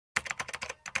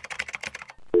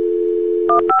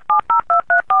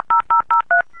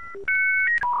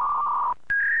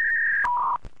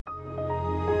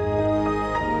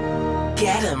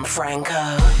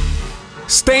Franco.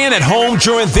 Staying at home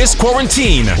during this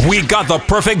quarantine, we got the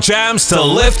perfect jams to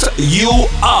lift you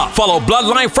up. Follow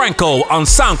Bloodline Franco on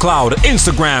SoundCloud,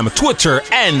 Instagram, Twitter,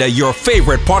 and your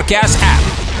favorite podcast app.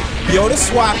 Yo, this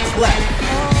is why I Clef.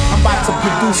 I'm about to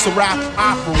produce a rap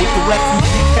opera with the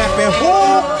refugee camp and who?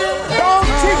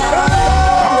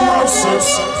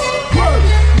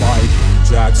 Michael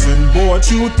Jackson bought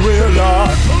you Thriller.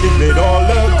 He made all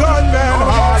the gunmen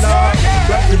holler.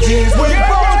 Refugees with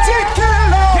bounty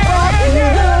killer.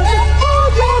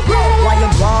 Why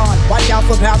I'm gone? Watch out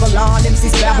for Babylon.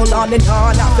 MCs Babylon and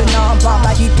on. Off and on. Bomb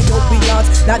like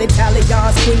Ethiopians, not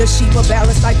Italians. Queen of Sheba,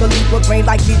 balanced like a Libra. Brain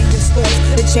like Gideon storms.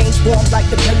 It change forms like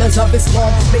the pillars of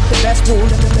Islam. Make the best rule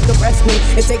and then the rest rule.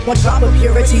 It take one drop of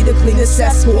purity to clean the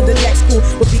cesspool. The next school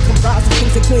will be comprised of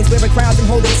kings and queens wearing crowns and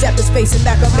holding scepters, facing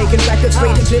back up, making records,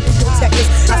 raiding biblical textures.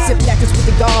 I sip necklace with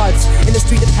the guards in the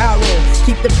street of power.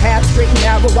 Keep the path straight and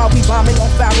narrow while we bombing on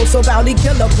Pharaoh. So bounty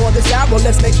killer for this arrow.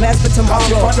 Let's make plans for tomorrow.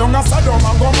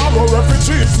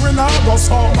 Refugees, we not go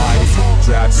so. Michael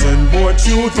Jackson bought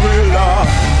you Thriller.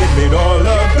 It made all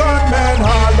the gunmen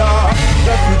holler.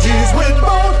 Refugees with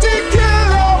bounty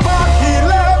killer. Mark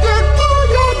 11 for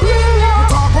your thriller.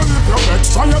 Talk on if you're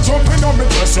next. Try and jump in on me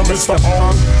dress, you Mr.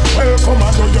 Bond. Welcome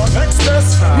and do your next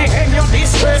best. Me hang your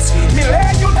distress. Me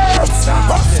lay you nerves.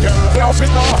 But still, love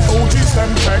it now. OGs them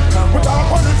tech. We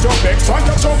talk on if you're next. Try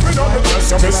and jump in on me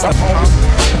dress, you Mr. Bond.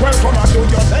 Welcome and do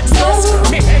your next best.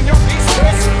 Me hang your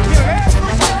distress. Me lay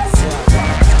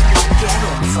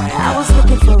I was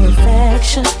looking for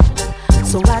affection,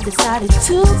 so I decided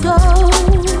to go.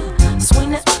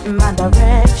 Swing it in my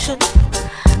direction,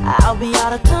 I'll be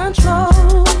out of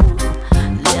control.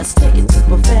 Let's take it to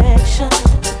perfection,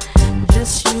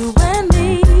 just you and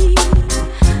me.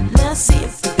 Let's see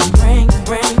if we can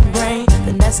bring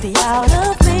the nasty out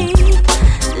of me.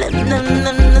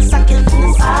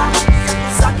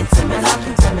 Suck it to me like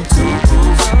you tell me to.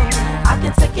 I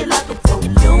can take it like a pro,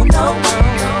 you know.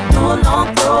 Do a long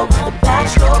throw with a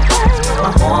backstroke.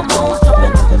 My hormones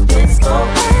jumping up the disco.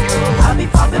 I be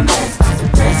popping meds like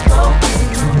some Frisco.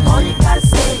 All you gotta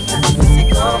say is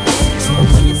physical.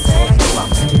 When you say go, I'm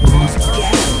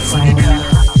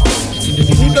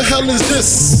Who the hell is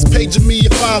this? Paging me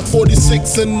at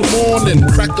 5:46 in the morning.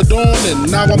 Crack the dawn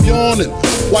and now I'm yawning.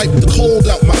 Wipe the cold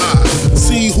out my eye.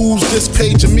 See who's this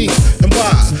paging me and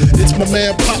why. It's my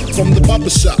man Pop from the barber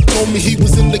shop. Told me he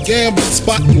was in the gambling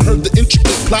spot and heard the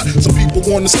intricate plot. Some people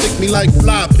wanna stick me like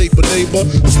fly paper, neighbor.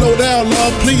 Slow down,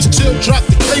 love, please chill, drop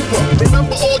the caper.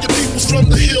 Remember all your peoples from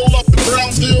the hill up in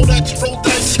Brownsville that you rolled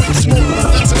that sweet smoke.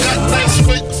 That's a got nice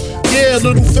weight. Yeah,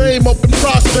 little fame up in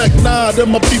Prospect. Nah,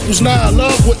 them my peoples, nah,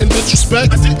 love wouldn't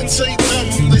disrespect. I didn't say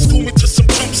them, they schooled me to some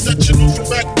chumps that you know from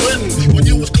back when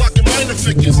you was clocking minor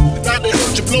figures. Now they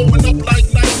heard you blowing up like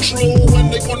nitro.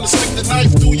 When they wanna stick the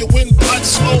knife through your windpipe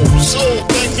slow. So,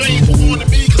 thank fame for warning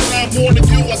me, cause now I'm warning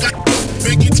you. I got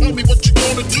Biggie, tell me what you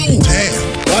gonna do. Damn,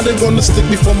 why they wanna stick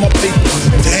me for my paper?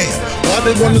 Damn, why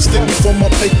they wanna stick me for my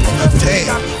paper?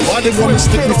 Damn, why they wanna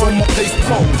stick me for my paper?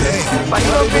 Damn,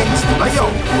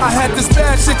 I had this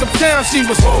bad chick uptown, she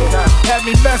was had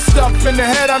me messed up in the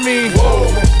head, I mean.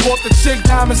 Bought the chick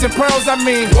diamonds and pearls, I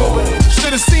mean.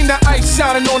 Should've seen the ice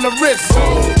shining on the wrist.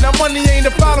 Now money ain't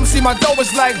a problem, see my dough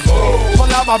is like. Pull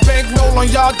out my bankroll on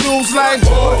y'all dudes like.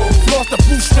 Lost the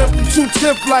blue strip and 2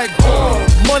 like.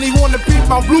 Money wanna beat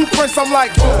my blueprints, I'm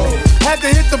like. Had to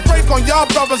hit the brake on y'all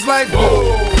brothers like.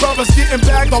 Brothers getting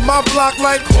bagged on my block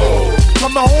like.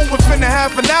 Coming home within a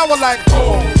half an hour like.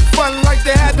 Fun like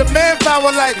they had the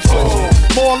manpower like.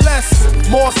 More or less,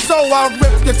 more so, I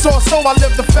rip your torso, I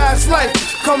live the fast life.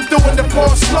 Come through in the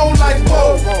bar slow like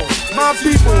whoa. My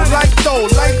people like dough,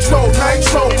 like nitro, like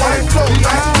flow, like flow.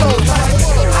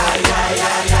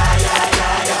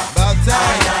 About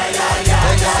time.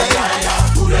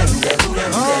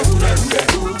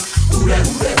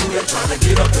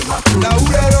 Now who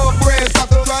that old brand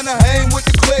sucker tryna hang with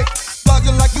the click?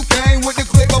 Bugging like you came with the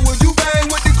click, or will you bang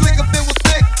with the click if it was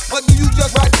thick? Or do you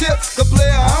just write tips? The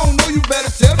player, I don't know, you better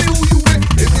tell me who you with.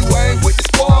 If you ain't with the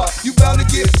squad, you bound to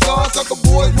get scarred. Sucker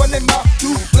boys run their mouth,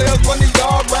 2 players run the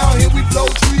yard round here, we blow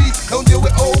trees. Don't deal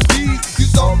with OBs, you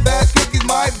saw bad cookies,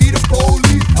 might be the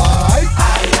police. Alright?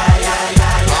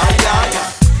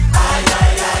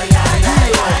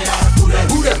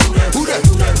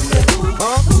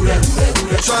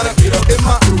 Tryna get up in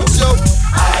my show.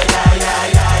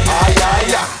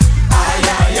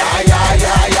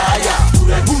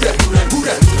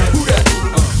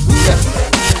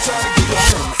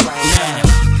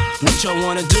 What y'all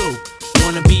wanna do?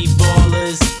 wanna be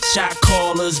ballers, shot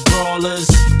callers, brawlers,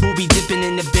 who be dipping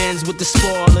in the Benz with the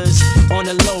spoilers. On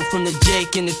the low from the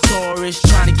Jake and the Taurus,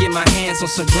 trying to get my hands on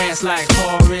some grants like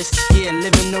Horace. Yeah,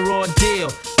 living the raw deal,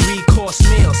 3-course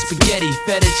meal, spaghetti,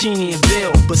 fettuccine and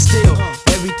veal. But still,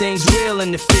 everything's real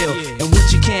in the field, and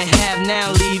what you can't have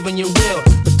now, leave when you will.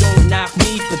 But don't knock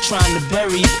me for trying to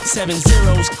bury 7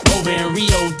 zeros over in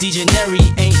Rio de Janeiro.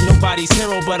 Ain't nobody's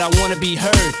hero, but I wanna be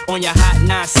heard on your hot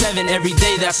 9-7 every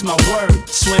day, that's my word.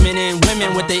 Swimming in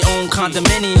women with their own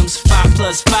condominiums,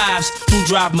 5+5s who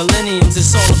drive millenniums.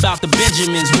 It's all about the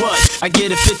Benjamins. What? I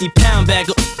get a 50-pound bag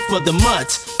for the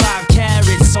mutts, 5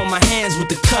 carats on my hands with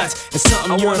the cuts, and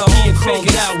something European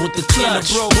chromed out with the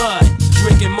clutch. What?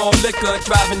 Drinking more liquor,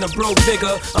 driving a bro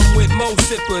bigger. I'm with mo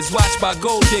sippers, watched by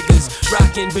gold diggers.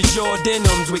 Rocking Bajor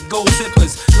denims with gold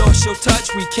zippers. Lost your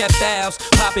touch, we kept ours.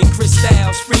 Popping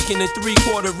crystals, freaking the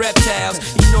 3/4 reptiles.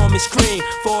 Enormous cream,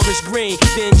 forest green.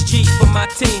 Binge Jeep for my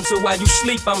team, so while you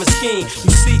sleep, I'm a scheme.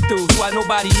 You see through, why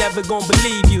nobody never gonna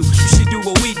believe you. You should do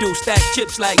what we do, stack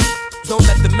chips like. Don't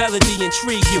let the melody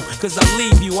intrigue you, cause I'll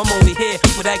leave you. I'm only here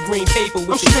for that green paper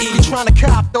with I'm strictly trying to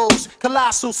cop those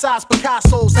colossal size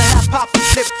Picassos and have pop and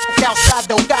flip outside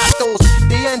those gatos.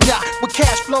 The end with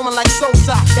cash flowing like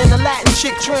Sosa, and the Latin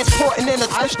chick transporting in a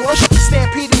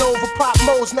stampeding over pop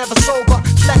modes, never sober.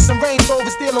 Flexing Range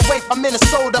Rovers, dealing weight by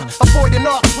Minnesota. Avoiding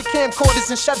arcs with camcorders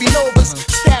and Chevy Novas.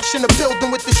 Stash in the building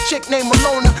with this chick named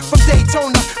Malona from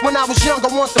Daytona. When I was young, I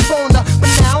want the boner, but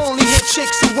now I only hit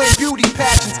chicks who win beauty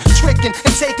pageants. Tricking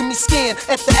and taking me skiing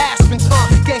at the Aspens,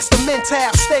 gangsta mental,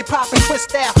 stay popping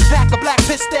crystal, pack a black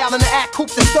pistol in the act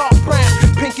coupe that's dark brown,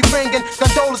 pinky ringing,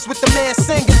 gondolas with the man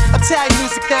singing, Italian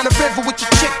music down the river with your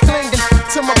chick clinging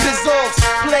to my bizzles,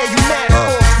 play you mad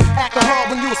balls, acting hard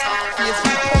when you was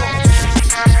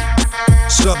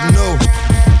something new.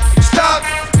 Stop,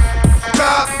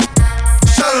 drop,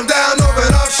 shut them down,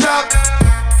 open up shop.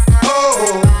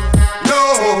 Oh,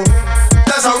 no,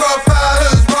 that's how rough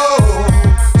riders roll.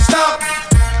 Stop,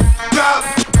 drop,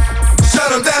 shut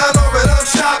them down, open up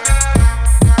shop.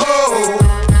 Oh,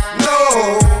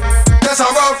 no, that's how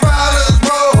rough riders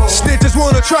roll. Snitches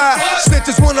wanna try,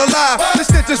 snitches wanna lie, the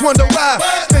snitches wonder why,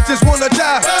 snitches wanna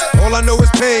die. All I know is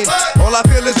pain, all I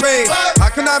feel is rain. How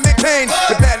can I maintain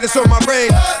the badness on my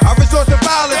brain? I resort to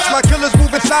violence, my killers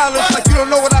move in silence, like you don't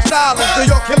know what I silence. So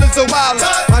your killers are wild,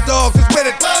 my dogs is with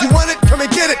it. You want it? Come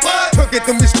and get it. Took it,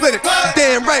 then we split it.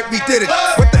 Damn right we did it.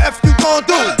 What the F you gon'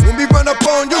 do when we run up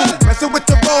on you? Messing with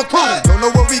the wrong crew, don't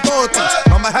know what we gon'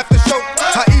 through. I'ma have to show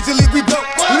how easily we blow.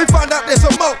 When we find out there's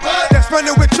some more that's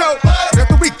running with Joe.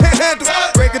 Nothing we can't handle,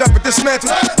 break it up and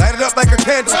dismantle. Light it up like a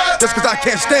candle, just cause I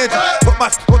can't stand you. Put my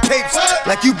on tapes,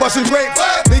 like you busting grapes.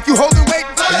 Think you holding weight,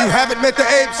 and you haven't met the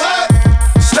apes.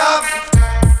 Stop,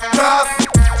 drop,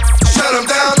 shut them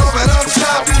down, open up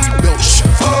shop.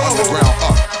 From the ground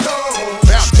up.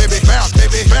 Bounce, baby, bounce,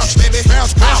 baby, bounce, baby,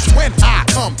 bounce, bounce. When I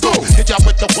come through, hit y'all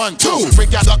with the 1-2.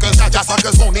 Freak y'all suckers, now y'all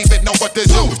suckers won't even know what to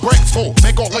do. Breaks full,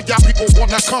 make all of y'all people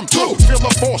wanna come through. Feel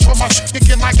the force from my shit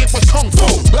kicking like it was kung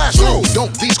fu. Blast through,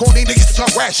 don't these corny niggas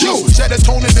harass you. Set a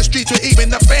tone in the streets where even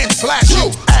the fans flash you.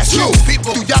 Ask you,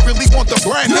 people, do y'all really want the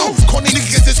brand new? Corny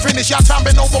niggas is finished, y'all time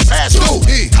been over past due.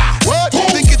 What?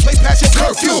 Think it's way past your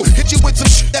curfew? Hit you with some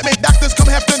shit that make doctors come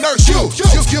have to nurse you.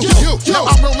 You,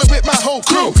 I'm rolling with my whole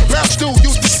crew. Bounce through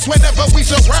you whenever we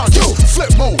surround you.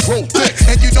 Flip mode, roll thick,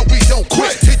 and you know we don't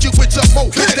quit. Hit you with some more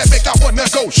hits that make I wanna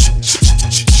go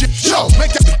yo,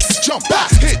 make that jump back,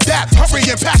 hit that, hurry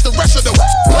and pass the rest of the block.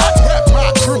 Rap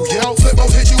my crew, yo, flip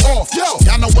mode hit you off, yo.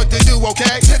 Y'all know what to do,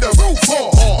 okay? To the roof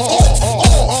off,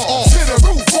 to the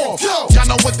roof off, yo. Y'all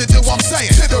know what to do, I'm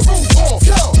saying. To the roof off,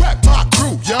 yo. Rap my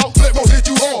crew, yo, flip mode hit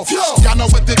you off, yo. Y'all know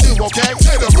what to do, okay?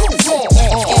 To the roof off,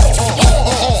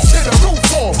 to the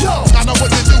roof off, yo. Y'all know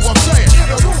what to do, I'm saying. To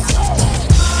the roof off.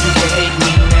 You can hate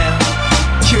me now,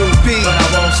 QB, but I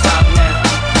won't stop now.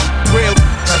 real,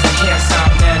 Cause I can't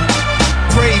stop now.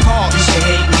 brave hearts. You can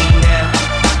hate me now,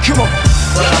 Come on,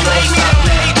 but I won't stop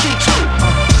now.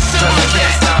 Cause I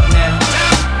can't stop now.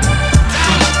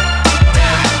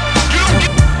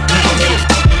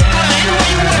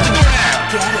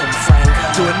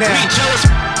 do it now.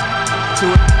 Do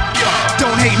it.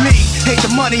 Don't hate me, hate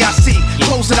the money I see.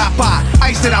 Clothes that I buy,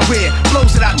 ice that I wear,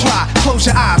 flows that I try. Close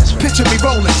your eyes, picture me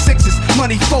rolling sixes,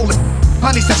 money folding.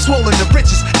 Honeys that swollen the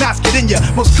richest, knots get in ya.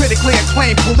 Most critically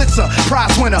acclaimed Pulitzer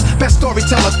Prize winner, best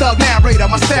storyteller, thug narrator,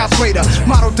 my style's greater.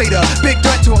 Model data, big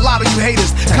threat to a lot of you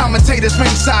haters. Commentators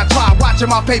ringside try watching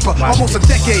my paper, almost a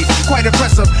decade, quite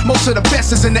impressive. Most of the best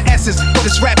is in the essence, but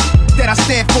it's rap that I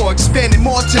stand for, expanding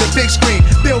more to the big screen.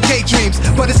 Bill Gates dreams,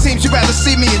 but it seems you'd rather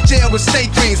see me in jail with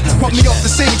state dreams. Pump me off the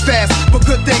scene fast, but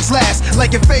good things last.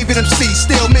 Like your favorite MC,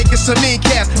 still making some mean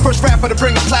cast. First rapper to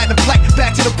bring a platinum plaque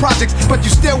back to the projects, but you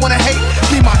still wanna hate?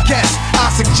 Be my guest, I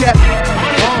suggest.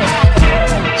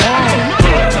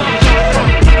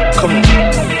 Come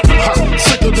on.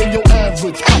 Sicker than your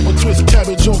average. Pop a twist,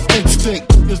 cabbage on instinct.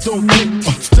 Niggas don't think,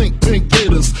 stink pink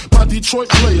gators. My Detroit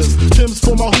players. Tim's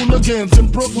for my hooligans in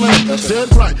Brooklyn.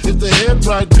 Dead right, if the head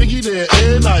right, Biggie there,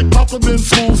 and I. Papa been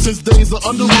school since days of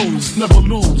under rules. Never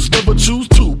lose, never choose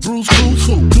to. Bruise, cruise,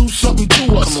 who? Do something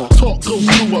to us. Talk, go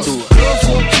through us. Girls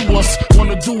want to us,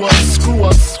 wanna do us. Screw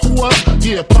us, who us?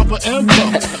 Yeah, Papa and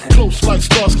Pump. Close like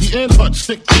Starsky and Hutch,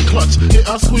 stick to clutch.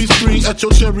 Yeah, I squeeze 3 at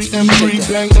your cherry M3.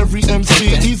 Bang every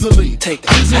MC easily.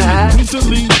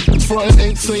 Recently, frontin'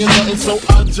 ain't saying nothing, so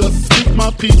I just keep my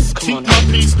peace. Keep my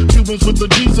peace. Cubans with the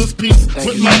Jesus peace.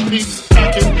 With my peace.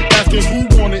 Asking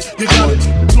who want it. You got it.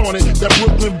 Flaunt it. That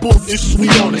Brooklyn bull is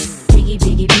sweet on it. Biggie,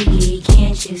 biggie, biggie,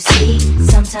 can't you see?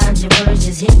 Sometimes your words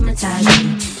just hypnotize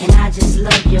me. And I just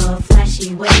love your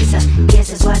flashy ways. I guess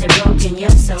that's why they're broken, you're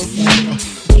so fake.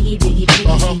 Biggie, biggie,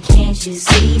 biggie, can't you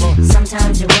see?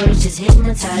 Sometimes your words just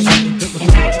hypnotize me.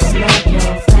 And I just love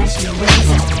your flashy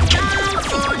ways.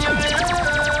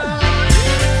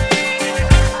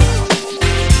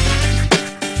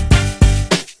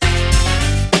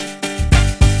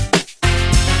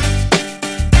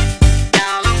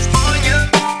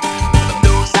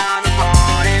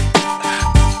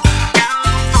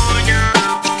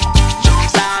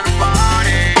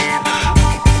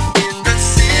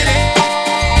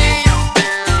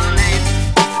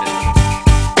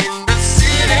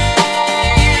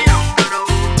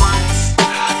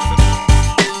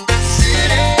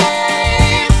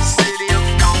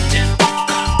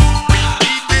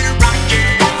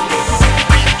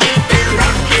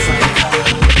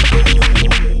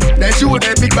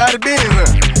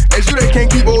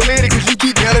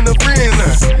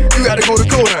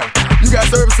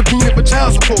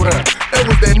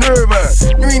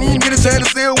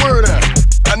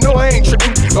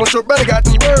 Your brother got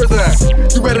them words,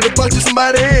 You ready to punch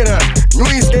somebody head, You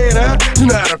ain't scared, You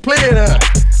know how to play it,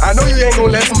 I know you ain't gonna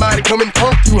let somebody come and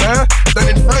punk you,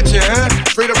 Stand in front you,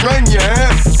 Straight up run you,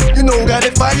 You know got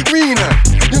that fire green,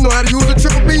 You know how to use a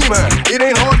triple beam, It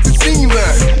ain't hard to seem,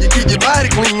 You keep your body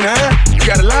clean, You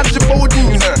got a lot of your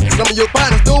jeans, Some of your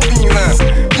body's dope beans,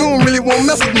 You don't really wanna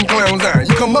mess with them clowns,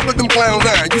 You come up with them clowns,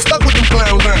 You stuck with them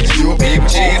clowns, You a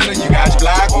paper chaser, you got your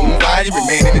block on fire, you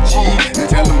remain in the G.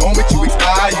 Until the moment you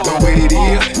expire, you know what it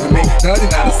is. You make nothing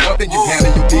out of something, you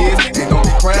handle your biz. And don't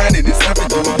be crying, it is something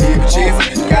you don't give a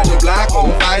chance. You got your block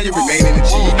on fire, you remain in the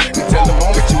G. Until the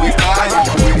moment you expire, you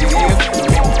know what it is. You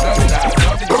make nothing out of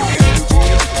something, you handle your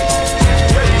biz.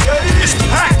 It's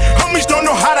packed, homies don't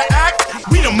know how to act.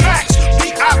 We the max,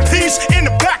 VIPs in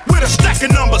the back with a stack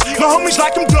of numbers. My homies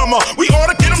like them dumber, we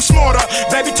oughta get them smarter.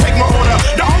 Baby, take my order.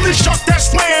 The only shark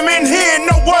that's slam in here,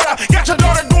 no water. Got your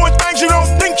daughter doing things you don't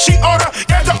think she oughta.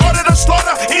 Got the order to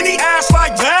slaughter any ass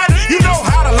like that. You know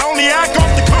how to lonely act off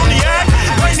the cognac.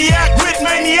 Maniac with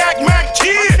maniac Mac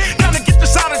kid. Now to get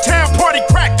this out of town party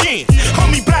crack in.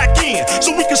 Homie back in,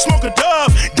 so we can smoke a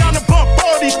dub. Down to bump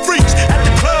all these freaks at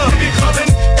the club. We be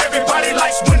clubbing, everybody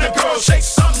likes when the girl shakes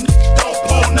something. Don't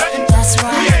pull nothing. That's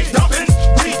right. We ain't dumping,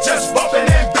 we just bumping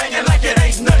and banging like it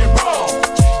ain't nothing wrong.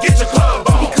 Get your club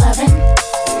on. We clubbing.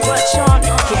 What y'all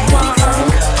know?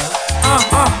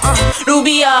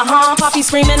 Rubia, Poppy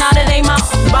screaming out of they mouth.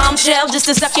 Bombshell, just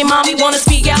a second, mommy wanna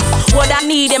speak out. What I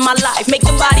need in my life, make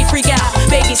the body freak out.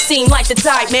 Baby seem like the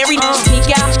type, married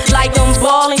sneak out. Like I'm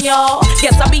ballin', y'all.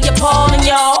 Guess I be appallin',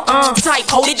 y'all. Type,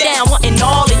 hold it down, wantin'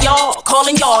 all of y'all.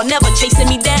 Calling y'all, never chasing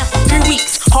me down. 3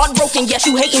 weeks, heartbroken, guess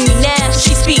you hating me now.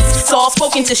 She speaks, soft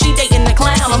spoken till she dating the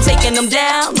clown. I'm taking them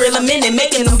down, reel them in and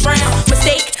making them drown.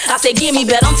 Mistake, I say give me,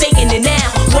 but I'm taking it now.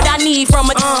 What I need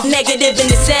from a negative in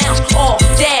the sound.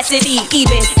 Audacity,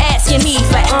 even asking me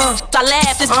for I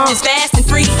laugh, this is fast and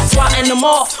free. Swatting them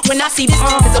off when I see this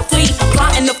is a flea.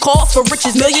 Plotting the cost for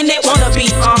riches, millionaire wannabe.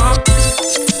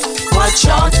 What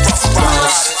y'all want?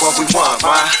 What we want,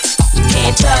 right?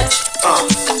 Can't touch all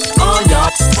y'all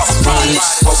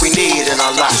needs. What we need in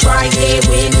our lives. Right here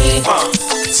with me.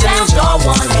 Sounds y'all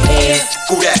wanna hear.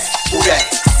 Who that? Who that?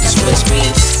 Switch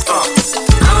beats.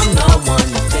 I'm the one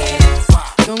to bear.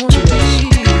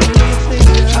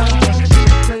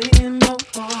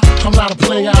 I'm not a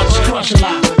player, I just crush a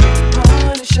lot.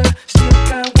 Punisher, still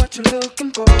got what you're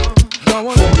looking for. From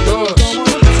a thug.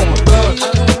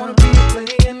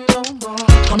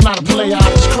 I'm not a player, I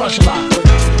just crush a lot.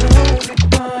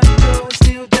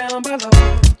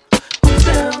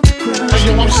 Hey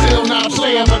yo, I'm still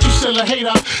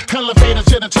Elevator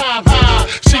to the top high.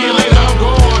 See you later, I'm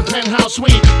gone. Penthouse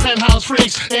suite, penthouse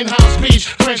freaks, in-house beach,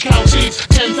 French couch seats,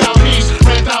 10,000 east,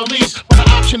 rent out lease with an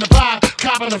option to buy.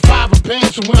 Copping a 5 of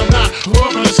Benz from when I'm not.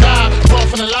 Up in the sky, roll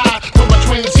from the lie. Put my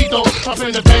twincito up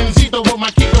in the Benzito with my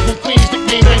Kiko from Queens,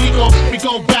 nickname Mexico. We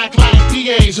go back like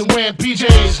PAs and wearing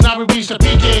PJs. Now we reach the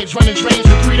peak age, running trains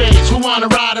for 3 days. Who wanna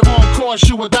ride it won't cost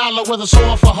you $1 with a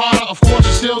sore for harder. Of course,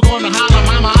 you're still gonna holler,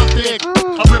 mama, I'm thick.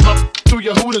 I rip up through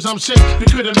your hooters, I'm sick. You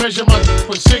couldn't measure my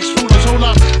with 6 rulers. Hold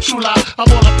up, shoot out.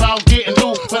 I'm all about getting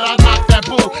loose, but I knock that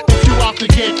bull if you out to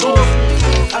get cool.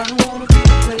 I don't wanna be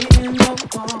playing no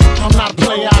more. I'm not a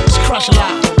player, I just crush a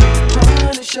lot.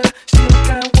 Punisher, still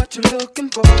got what you're looking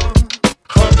for.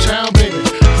 Uptown, baby,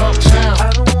 uptown. I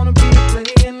don't wanna be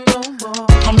playing no more.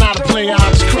 I'm not a player,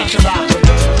 I just crush a lot.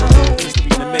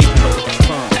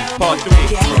 Part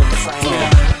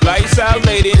 3. Lights out,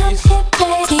 ladies.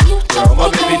 Yo, my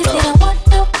baby dog.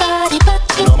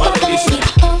 Yo, my ladies.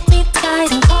 Hold me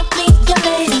tight and hold me, your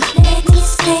lady. Make me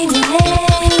say your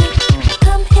name.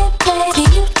 Come here, baby,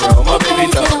 you Yo, my baby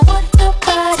dog. don't want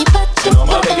nobody but you. Yo,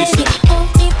 my ladies. Hold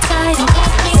me tight and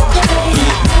hold me, your lady.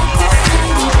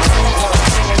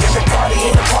 It's a party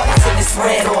in the party till it's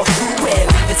red or blue. And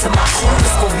leave it to my crew,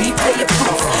 it's gon' replay it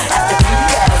proof. After 3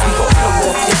 hours, we gon' blow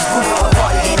off this roof. A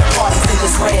party in the party till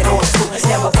it's red or blue.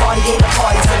 Now a party in the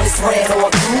party till it's red or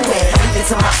blue. And leave it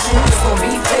to my crew, it's gon'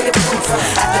 replay it proof.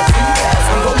 After 3 hours,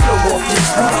 we gon' blow off this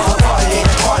roof. A party in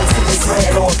the party till it's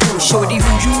red or blue. Shorty,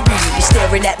 who you be? You're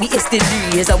staring at me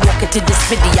instantly as I walk into this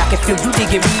city. I can feel you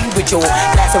digging me with your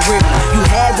glass of Remy. You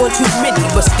had one too many,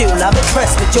 but still I'm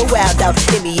impressed with your wild out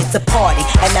in me. It's a party,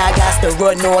 and I got to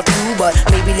run on through, but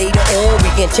maybe later on we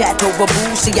can chat over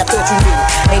booze. See, I thought you knew.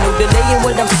 Ain't no delay in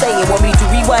what I'm saying. Want me to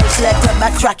rewind, select up my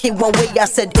track it one way? I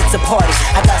said it's a party.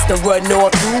 I got to run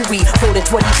on through. We more than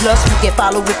 20 plus. You can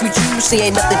follow if you choose. See,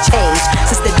 ain't nothing changed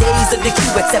since the days of the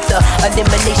queue, except the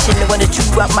elimination. The one to chew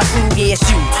out my crew, yeah, it's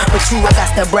you. But you, I got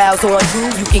to browse on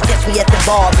you. You can catch me at the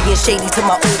bar, being shady to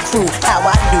my old crew. How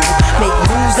I do, make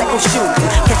moves that can shoot you.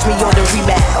 Catch me on the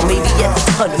rebound, maybe at the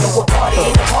tunnel. No, a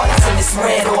party ain't a party till it's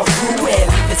red or blue. And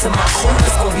leave it to my crew,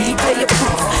 it's gon' replay it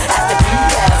proof. After 3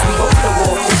 hours, we gon'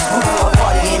 blow off this roof. A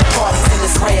party ain't a party till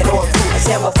it's red or blue.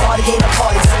 Now a party ain't a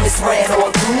party till it's red or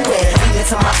blue. And leave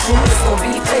it to my crew, it's gon'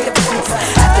 replay it proof.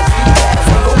 After 3 hours,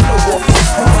 we gon' blow off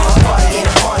this roof. A party ain't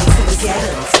a party till it's red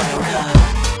or blue.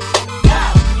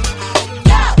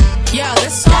 Yo,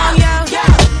 this song,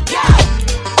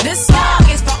 this song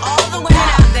is for all the women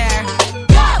out there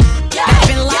that've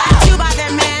been lied to by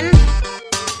their men.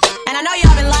 And I know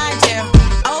y'all been lied to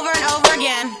over and over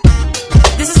again.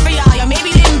 This is for y'all, yo. Maybe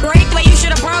you didn't break the way you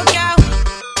should have broke, yo,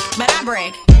 but I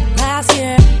break. Last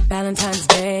year, Valentine's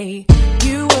Day,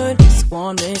 you would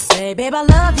scornfully say, babe, I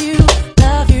love you,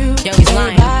 love you. Yo, he's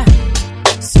lying. I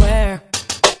swear,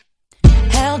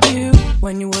 held you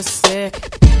when you were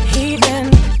sick, even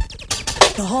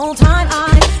the whole time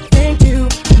I think to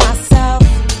myself,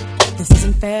 this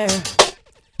isn't fair.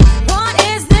 What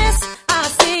is this I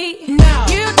see? No.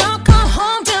 You don't come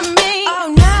home to me.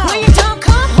 Oh no. When you don't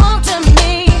come home to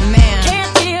me, Man.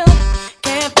 can't deal,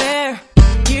 can't bear.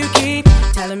 You keep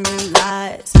telling me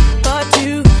lies, but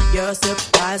to your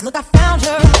surprise, look, I found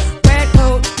her red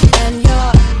coat and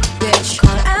your bitch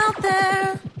caught out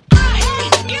there. I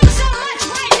hate you so much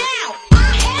right now. I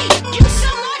hate you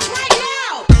so much right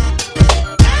now.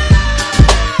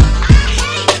 I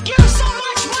hate you so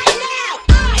much right now.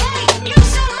 I hate you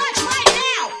so much right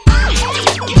now. I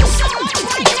hate you so much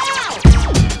right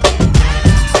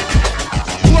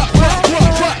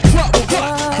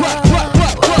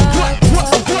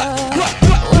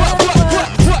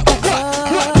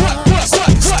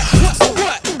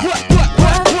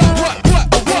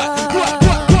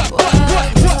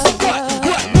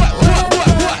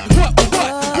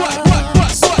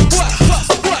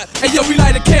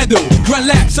Run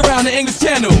laps around the English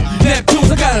Channel. Neptunes,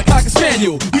 I got a cocker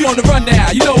spaniel. We on the run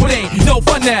now, you know it ain't no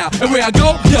fun now. And where I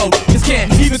go, yo, just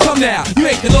can't even come now. You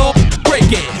make the law,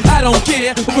 break it. I don't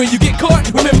care, but when you get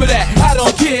caught, remember that I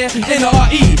don't care.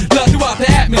 N-R-E, love throughout the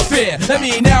atmosphere. That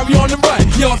mean now we on the run,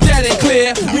 yo, if that ain't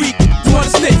clear. We on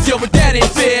the snakes, yo, but that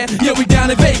ain't fair. Yo, we down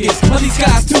in Vegas, all these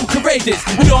guys too courageous.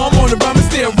 You know I'm on the run, but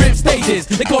still rip stages.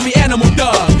 They call me Animal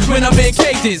Dog when I'm in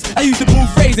cages. I used to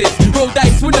move phrases, roll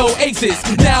dice with no aces.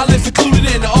 Now I live secluded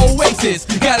in the oasis.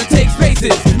 Gotta take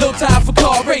spaces, no time for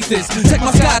car races. Check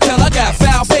my sky, tell I got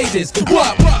foul pages.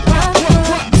 What?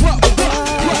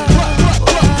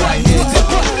 Right here,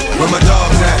 where my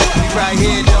dogs at? Right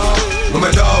here, dog. Where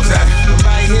my dogs at?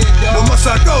 Right here, dog. What must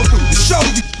I go through to show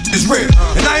you is real?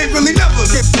 And I ain't really never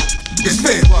it's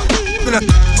fair. Not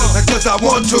cause I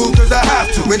want to, cause I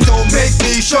have to. And don't make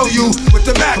me show you with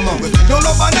the Mac. If you don't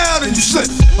know by now, then you slip.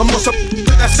 I'm on some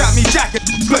that's got me jacket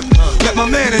flip. Let my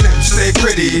man in them stay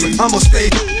pretty. I'ma stay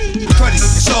cruddy.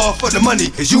 It's all for the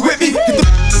money. Is you with me? Get the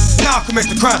now commit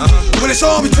the crime. When it's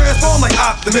all, we transform like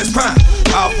Optimus Prime.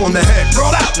 Out on the head,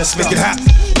 roll out, let's make it happen.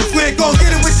 If we ain't gon' get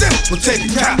it with this, we'll take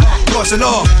it cap. Bustin'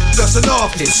 off, dustin'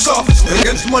 off, get softest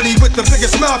niggas. Money with the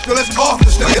biggest mouth, yo, let's off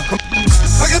this nigga.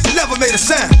 I guess never made a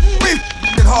sound. We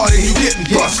f***ing hard and he getting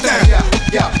bust down.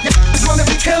 Yeah. Just wanna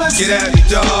be killers. Get at me,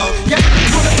 dog. Yeah.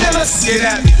 Wanna kill us. Get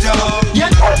at me, dog. Yeah.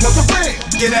 No the ring.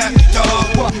 Get at me, dog.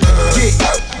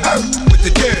 With the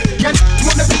dirt. Yeah.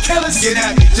 Wanna be killers. Get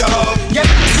at me, dog. Yeah.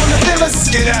 Wanna kill us.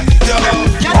 Get at me, dog.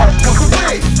 Yeah. No the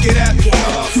ring. Get at me,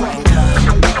 dog.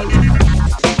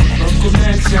 Uncle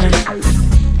Nelson,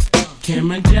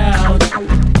 Cameron Dowd,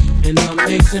 and I'm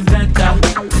mixing better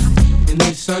in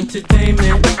this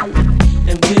entertainment,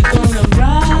 and we're gonna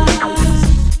rise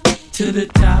to the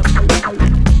top.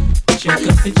 Check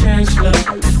up the Chancellor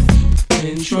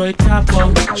and Troy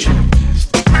Capo.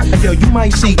 Yo, you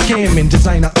might see Cam in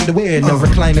designer underwear in a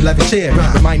recliner leather chair.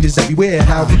 Reminders everywhere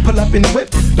how we pull up in the whip,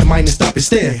 the miners stop and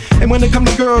stare. And when it come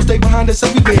to girls, they behind us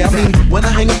everywhere. I mean, when I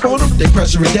hang up on them, they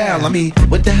pressure it down. I mean,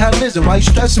 what the hell is it? Why you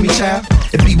stressing me, child?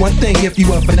 It'd be one thing if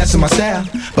you up finessing my style,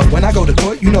 but when I go to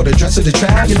court, you know the dress of the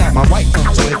trial. You're not my wife,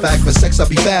 so if I act for sex, I'll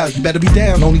be foul. You better be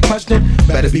down. Only question,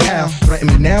 better be how. Threaten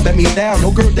me now, bet me down.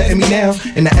 No girl dating me now.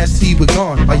 And the ST we're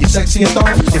gone. Are you sexy and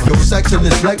thong? If your sex and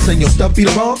this legs and your stuff be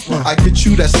the wrong, I get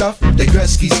you that stuff. The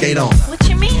Gretzky skate on. What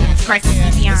you mean? Carson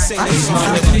Dion. Yo,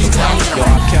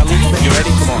 I'm Kelly. You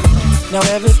ready? Come on. Now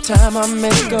every time I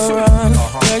make a run,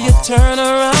 girl, you turn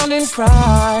around and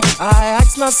cry. I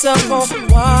ask myself, oh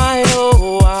why,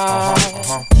 oh why?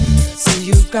 So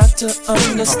you got to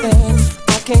understand,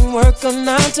 I can't work a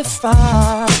 9 to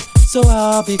 5, so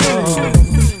I'll be gone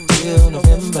till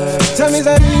November. Tell me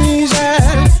that easy,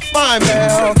 my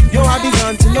bell. Yo, I be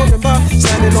gone till November.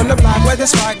 Standing on the block where the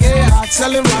spot get hot,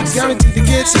 selling rocks, guaranteed to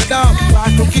get set up.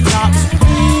 Black cookie cop,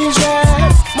 easy,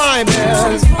 my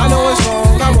bells. I know it's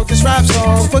wrong, I wrote this rap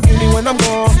song. Forgive me when I'm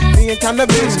gone. Me and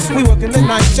cannabis, we working the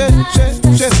night shift.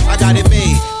 I got it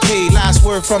made. Hey, last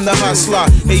word from the hustler.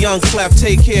 Hey, young Clef,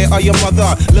 take care of your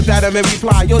mother. Look at him and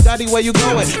reply, yo, daddy, where you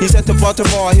going? He said to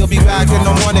Baltimore, he'll be back in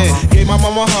the morning. Gave my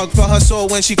mama a hug for her soul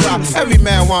when she cried. Every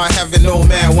man want heaven, no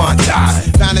man want die.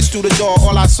 Vanished through the door,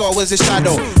 all I saw was a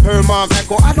shadow. Heard mom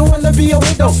echo, I don't wanna be a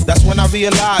widow. That's when I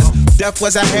realized death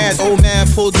was at hand. Old man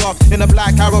pulled off in a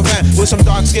black caravan with some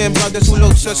dark-skinned brothers who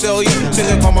look Sicilian.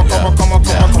 Singing, come on.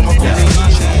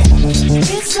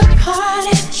 It's a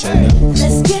party,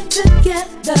 let's get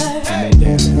together,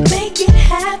 make it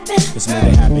happen,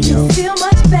 feel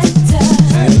much better,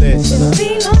 there'll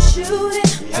be no shooting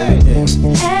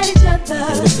at each other,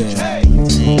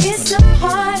 it's a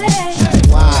party.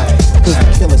 Why? Cause the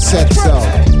killer said so.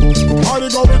 Party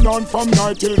going on from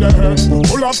night till day.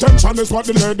 Full of tension is what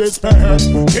the ladies pay.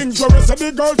 Things where we say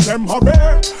the girls them hurry,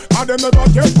 and they never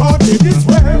get party this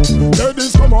way.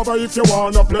 Ladies come over if you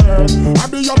wanna play. I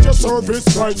be at your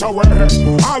service right away.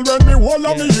 All when me hold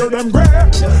on me hear them gray.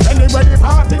 Anyway the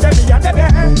party then me at the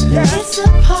day. Yeah. It's a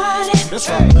party, let's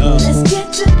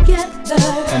get together,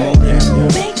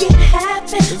 make it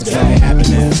happen,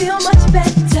 feel much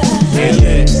better,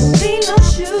 be no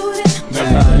shooting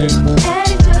at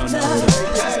each other,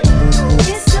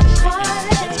 it's a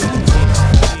party.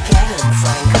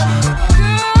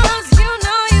 Girls, you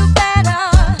know you better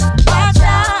watch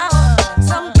out.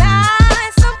 Some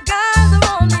guys are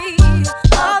on me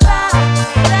about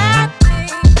that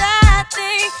thing.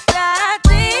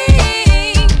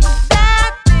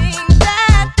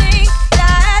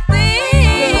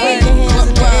 Wave your hands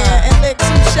in the air and lick 2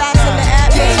 shots in the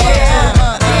atmosphere.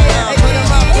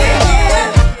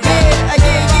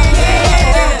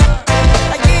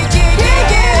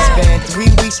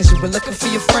 Since you were looking for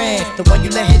your friend, the one you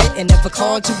let hit it and never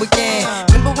called you again.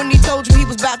 Remember when he told you he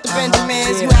was about to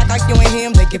Benjamins? You act like you ain't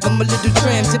him, they give him a little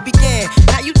trim to begin.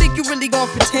 Now you think you really gon'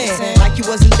 pretend like you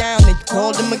wasn't down, then you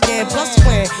called him again. Plus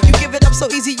when you give it up so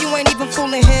easy, you ain't even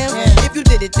fooling him. If you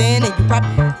did it then you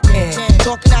probably can.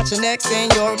 Talking out your neck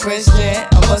saying you're a Christian,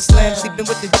 a Muslim, sleeping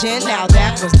with the gin. Now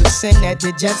that was the sin that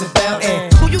did Jezebel in.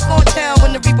 Who you gon' tell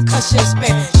when the repercussions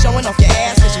spin? Showing off your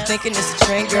ass cause you thinking it's a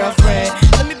trend, girlfriend.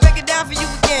 Let me break it down for you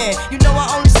again. You know I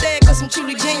only say it cause I'm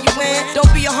truly genuine.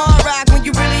 Don't be a hard rock when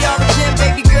you really are a gem,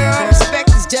 baby girl. Respect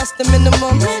is just the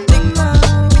minimum.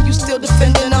 Nigga, you still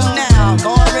defending them now.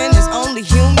 Lauren is only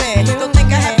human. Don't think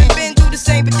I haven't been through the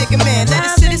same predicament. Let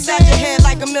it sit inside your head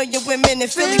like a million women and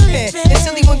Philly pen. It's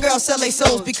silly when girls sell their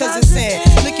souls because it's sin.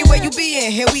 Look at where you be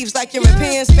in. Hair weaves like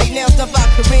Europeans. Fake nails done by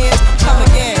Koreans. Come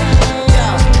again.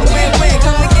 Yo, a win-win,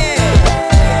 come again.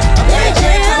 A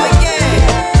win-win, come again.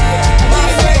 My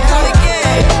friend, come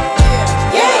again.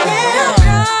 Yeah.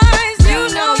 Guys, you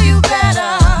know you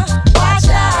better watch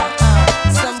out.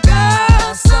 Some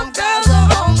girls are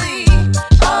only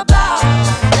about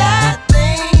that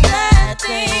thing, that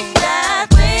thing, that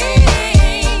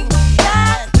thing,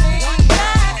 that thing, that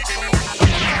thing.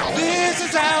 This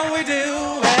is how we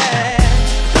do it.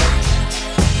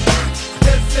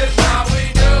 This is how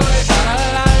we do it.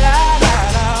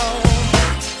 Sha-la-la-la-la-la.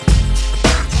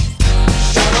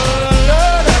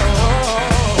 Sha-la-la-la-la-la.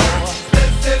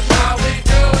 This is how we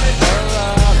do it.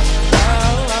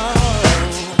 La-la-la-la-la.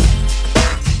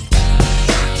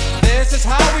 This is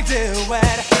how we do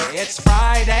it. It's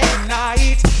Friday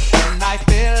night and I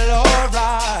feel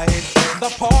alright. The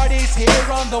party's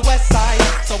here on the west side,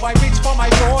 so I reach for my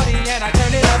 40 and I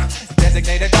turn it up.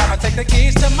 Designated driver, take the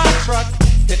keys to my truck.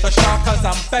 Hit the shop cause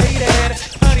I'm faded.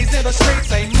 Honey's in the streets,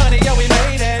 say money, yo, we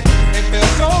made it. It feels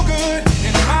so good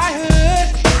in my hood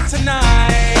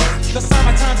tonight. The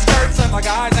summertime skirts and the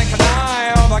guys ain't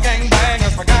canine. All the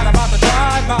gangbangers forgot about the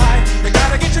drive-by. You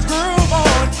gotta get your groove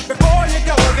on before you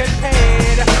go get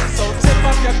paid. So tip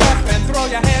up your cup and throw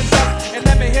your hands up and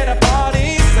let me hit a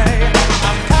party. Say,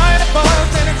 I'm kinda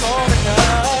buzzed and it's all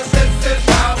because this is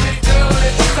how we do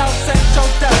it. South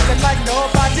Central does it like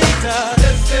nobody does.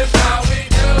 This is how we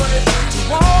do it.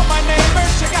 To all my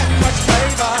neighbors, you got much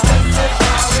flavor. This is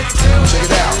how we do it.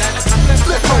 Check it out.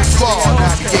 Flip Coast Bar,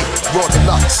 98, Raw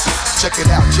Deluxe. Check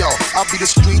it out, yo. I'll be the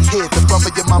street kid, the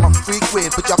brother your mama freak with.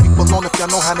 Put y'all people on if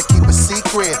y'all know how to keep a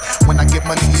secret. When I get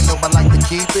money, you know I like to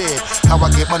keep it. How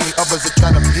I get money, others are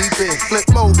trying to peep it. Flip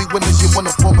mode, be winners you wanna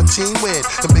form a team with.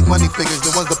 The big money figures, the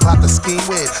ones that plot the scheme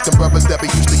with. The brothers that be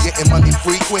used to getting money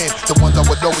frequent. The ones I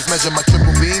would always measure my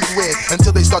triple beams with.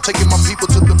 Until they start taking my people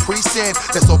to the precinct.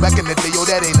 That's all back in the day, yo,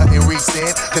 that ain't nothing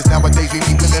recent. Cause nowadays we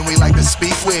be women we like to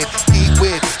speak with, eat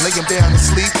with, lay them down and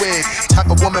sleep with.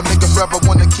 Type of woman make a brother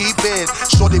wanna keep it.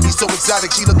 Shorty be so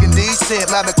exotic, she looking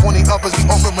decent. Lot of corny uppers be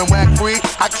offering whack free.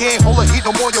 I can't hold a heat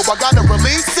no more, yo, I gotta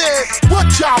release it. What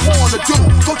y'all wanna do?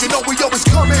 Don't you know we always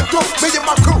coming through? Me and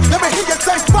my crew, let me hear you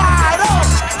say fired up.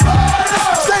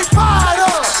 Say fired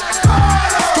up.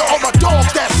 To all my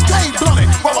dogs that stay blunted,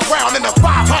 roll around in the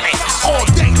 500 all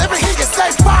day. Let me hear you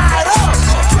say fired up.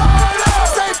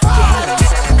 Say fired up.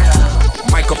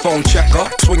 Microphone checker,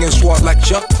 swinging sword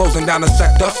lecture, closing down the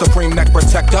sector, supreme neck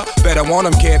protector. Better want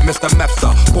him, kid, Mr.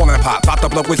 Mepsa. Ballin' pop, bout to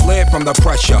blow his lid from the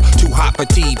pressure. Too hot for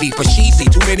TV, for cheesy.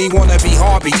 Too many wanna be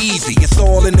hard, be easy. It's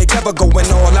all in together, going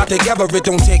all out together. It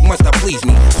don't take much to please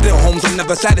me. Still, homes, I'm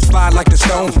never satisfied like the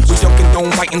Stones. We don't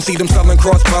condone fighting, see them selling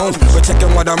crossbones.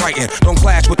 Protecting what I'm writing, don't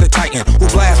clash with the Titan. Who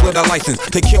blast with a license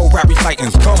to kill rap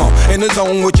recitants. Come on, in the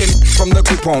zone with your from the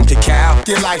group home to Cal.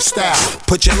 Your lifestyle.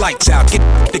 Put your lights out, get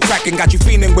the crackin', got you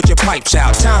feeling with your pipes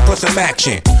out. Time for some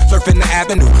action. Surfing the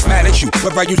avenue, mad at you.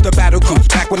 Where I used to battle cruise.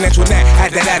 Back when Antoinette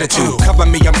had that attitude. Cover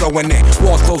me, I'm going in.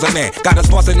 Walls closing in. Got us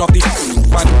busting off these.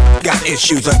 My got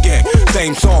issues again.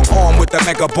 Same song, armed with the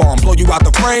mega bomb. Blow you out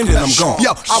the frame, then I'm gone.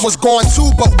 Yo, I was going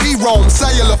too, but we roam.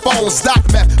 Cellular phones, doc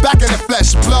meth, back in the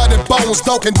flesh. Blood and bones,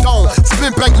 don't condone.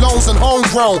 Spin bank loans and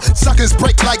homegrown. Suckers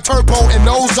break like turbo and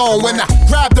ozone. When I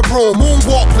grab the broom,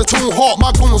 moonwalk, platoon hawk.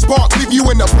 My goons bark, leave you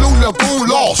in the blue lagoon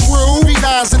lost. True.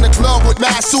 B9's in the club with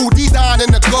Masood, D9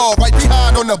 in the glove, right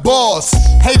behind on the bars.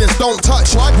 Haters don't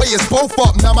touch, players both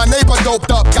up. Now my neighbor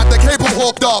doped up, got the cable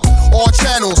hooked up. All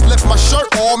channels, lift my shirt,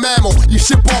 all mammal. You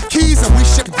ship off keys and we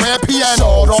ship grand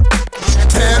piano.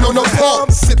 Hand on the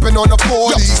pump, sipping on the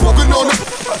 40, smoking on the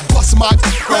bust my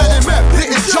red and map, hit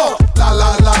and jump. La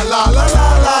la la la la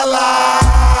la la la.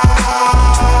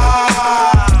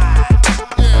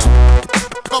 Yeah,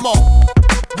 come on,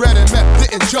 red and map,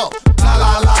 hit and jump. La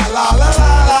la la la la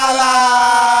la la la.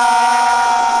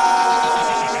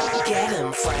 Get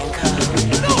him, Franco.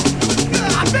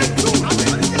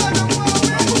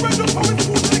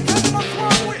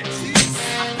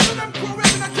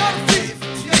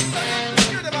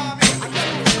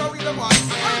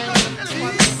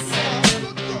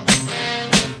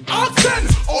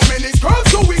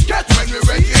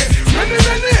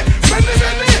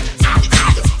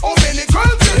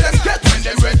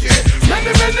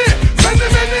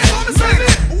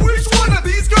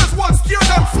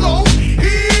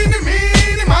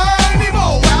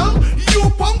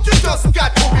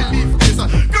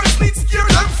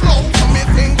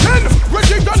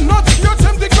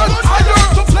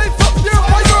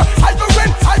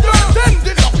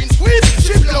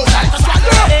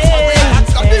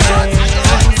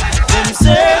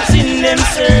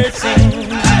 searching.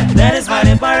 That is why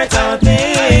they pirate our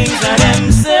things. And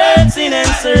them searching and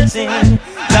searching.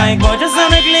 Like just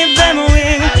on a clip them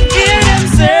wing. Hear them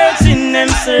searching.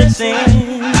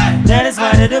 That is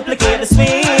why they duplicate the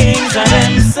swings. And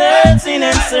them searching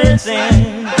and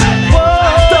searching.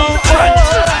 Whoa, don't front.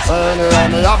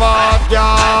 When me a bad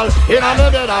girl, inna me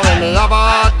bed when me a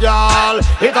bad girl.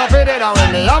 It a fit it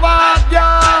when me a bad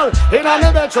girl. Inna me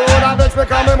bed show that bitch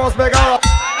because me must make her.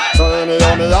 So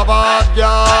anyhow me a bad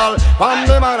girl. Pon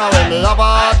me mind when me a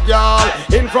bad girl.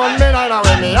 In front me line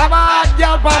when me a bad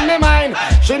girl. Pon me mind,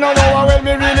 she no know how well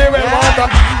me really well want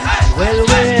her. Well,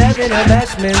 we're having a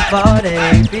bashment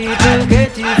party. People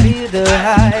get you feel the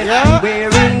hype.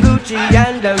 Wearing Gucci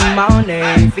and the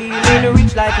money. Feeling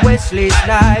rich like Wesley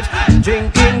Snipes.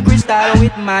 Drinking crystal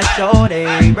with my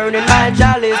shorty. Burning my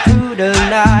chalice through the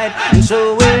night. And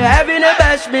so we're having a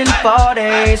bashment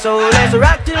party. So let's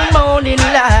rock till morning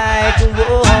light.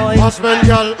 Whoa. Bashment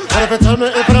girl, what if you tell me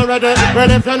if you're ready? Well,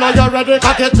 if you know you're ready,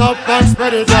 cock it up and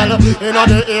spread it, girl. You know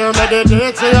the ear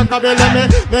meditate, so you can be let me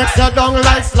mix your down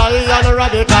like Sly and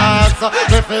rabbit cats.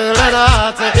 Me feeling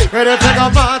hearty, ready to go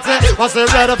party. What's the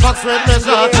red fox with me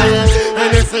shorty?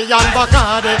 Hennessy and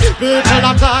Bacardi, people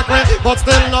attack me, but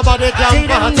still nobody can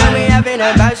party. See them we having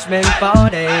a bashment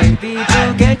party.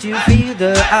 People, can't you feel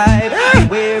the hype?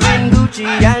 Wearing Gucci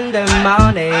and the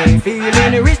money.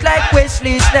 Feeling rich like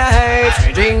Wesley Snipes.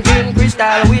 Drinking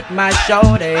crystal with my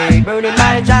shorty. Burning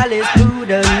my chalice through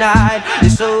the night.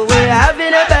 So we're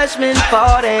having a bashment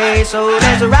party. So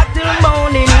let's rock till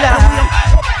morning light.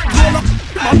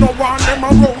 Man no want them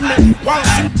around me. While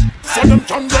see, so them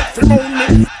can get fi moan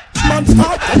me. Man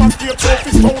start come and steal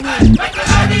trophies stone me.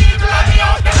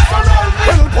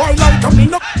 Well boy like a me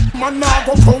no man nah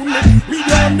go crown me. Me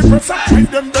down the press I try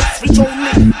them best fi show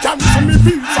me. Cancel me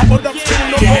visa but I'm still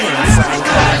no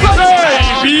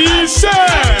baby say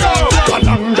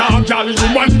Kalanga gal you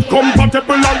man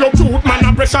compatible and your cute man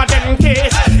a pressure them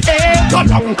case. Eh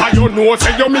Kalanga you know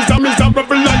say you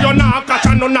miserable and you nah catch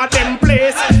none of them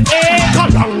place. Eh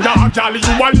Kalanga gal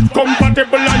you man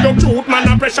compatible and your cute man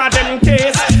a pressure them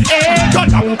case. Eh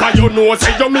Kalanga you know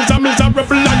say you miserable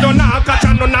and you nah catch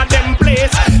none of them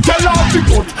place. Tell off the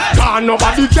good, cause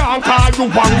nobody can call you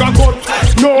wanga good.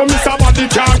 No Mr. Body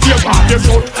can't give back your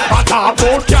shot. I talk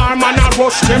about car man a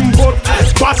rush them good.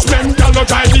 Pass them gal no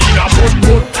try lead a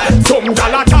good. Some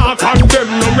gal a talk and them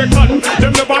no reckon.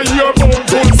 Them never hear about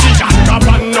Tulsi and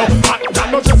Gabbana. No, gal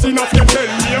no just enough to tell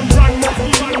me I'm wrong.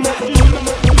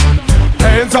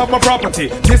 Hands off my property,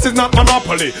 this is not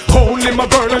monopoly. Only my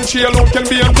girl and she alone can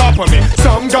be on top of me.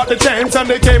 Some got the chance and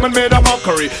they came and made a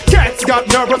mockery. Cats got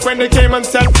nervous when they came and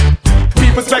said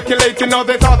people speculating how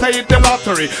they thought I hit the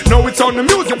lottery. No, it's on the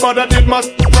music, but I did my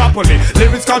properly.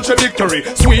 Lyrics contradictory,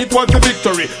 sweet was the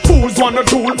victory. Fools want a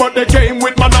tool, but they came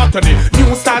with monotony.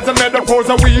 New styles and metaphors,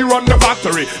 and we run the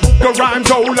factory. The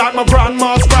rhymes old like my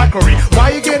grandma's crackery.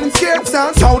 Why you getting scared,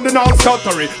 son? Sounding all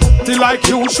stuttery. Till like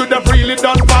you should have really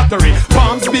done battery.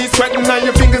 Palms be sweating and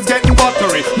your fingers getting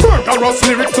buttery. Murderous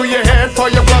lyrics to your head for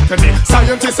your gluttony.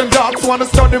 Scientists and docs wanna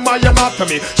study my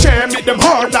anatomy. Share me them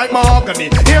hard like mahogany.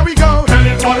 Here we go.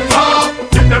 Heading for the top,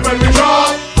 hit them when we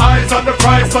drop. Eyes on the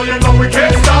prize, so you know we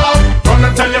can't stop. Run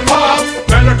and tell your pops,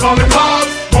 better call the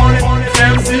cops. Morning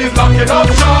MCs locking up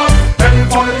shop. Heading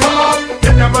for the top,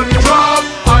 hit them when we drop.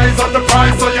 Eyes on the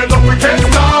prize, so you know we can't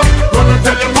stop. Run and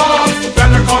tell your pops,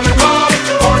 better call the cops.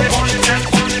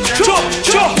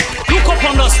 Look up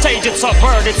on the stage, it's a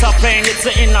bird, it's a plane, it's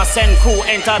the innocent crew.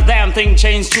 Ain't a damn thing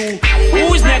changed too.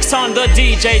 Who is next on the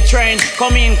DJ train?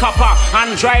 Come in, copper,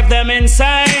 and drive them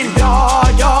insane.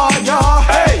 Yeah, yeah, yeah,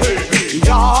 hey.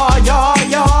 Yeah, yeah,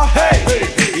 yeah,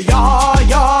 hey. Yeah,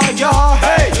 yeah, yeah,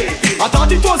 hey. I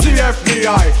thought it was the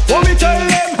FBI. What me tell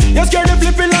them? You scared the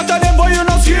flipping lot of them, but you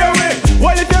not scare me.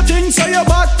 Well, if you think so, you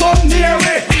back come near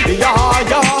me. Yeah,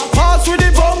 yeah, pass with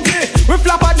the bumpy. We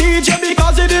flap a DJ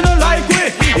because he didn't like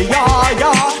me. Yeah,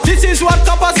 yeah, this is what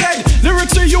Kappa said.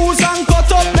 Lyrics to use and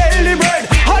cut up daily bread.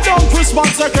 I don't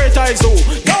response secretary who.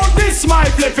 Don't diss my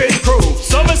flipping crew.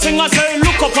 So we sing and say,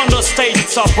 look up on the stage,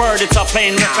 it's a bird, it's a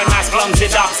plane. Recognize clumsy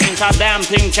ducks, ain't a damn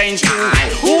thing changed too.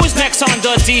 Who is next on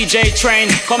the DJ train?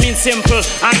 Come in simple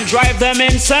and drive them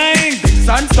insane.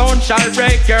 Sunstone shall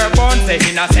break your bones. The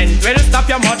innocent will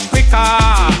stop you much quicker.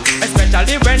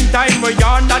 Especially when time we're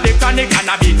under the chronic and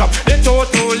I beat up the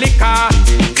total liquor.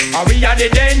 Are we are the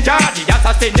danger, the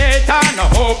assassinator? No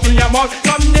open your mouth,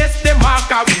 come this the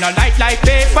marker. We no light like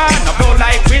paper, no blow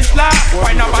like Whistler.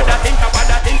 Why nobody think about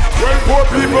that thing? When poor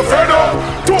people fed up,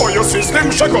 throw your your system,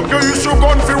 shake up your issue,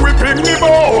 gun fi whipping the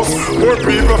boss. Poor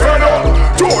people fed up.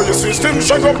 To your system,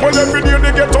 shake up when every day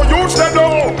they get to use them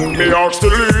now. Me ask the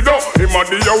leader, him and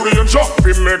the arranger,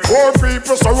 we make poor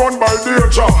people surround by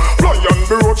danger. Fly and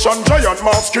roach and giant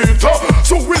mosquito.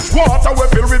 So which water we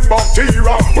fill with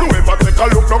bacteria? Whoever take a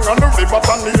look down on the river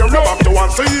Tanzania, back to and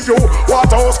save you.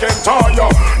 Waterhouse can tire.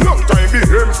 Long time the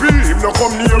MP, him no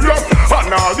come near you.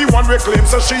 And all the one we claim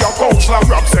says she a coach, now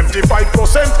grab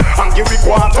 75% and give me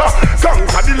quarter.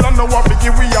 Conquer the land, now we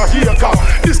give we a acre.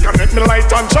 Disconnect me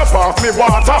light and chop off me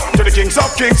water. To the kings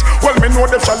of kings, well me know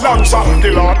them shall answer.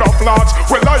 The Lord of lords,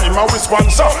 well I am a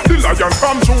sponsor. The lion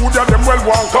from Judah, them well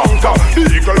one conquer. The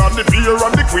eagle and the bear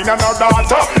and the queen and her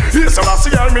daughter. Yes, and I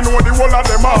see I me know the whole of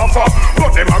them offer.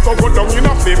 But them a go down in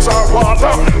a flames or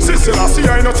water. Sister, I see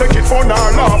I no take it for no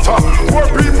laughter. Poor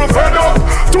people fed up.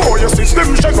 To your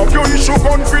system, shake up your issue,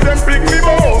 gun for them big me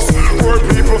boss. Poor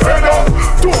people fed up.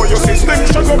 To your system,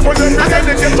 shake up for them again.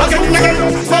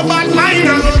 For bad mind,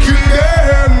 I go kill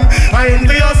them. I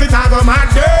envious it, I go mad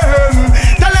them.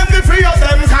 Tell them to free up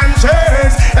them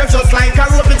conscience. It's just like a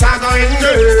rope, it I go in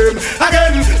them.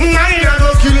 Again, mine, I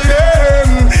go kill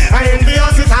them. I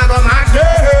envious it, I go mad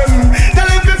them. Tell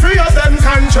them to free up them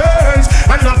conscience.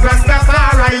 And not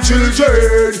Rastafari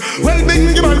children. Well,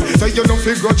 Bingy man, so you don't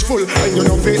feel grudgeful and you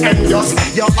don't feel envious.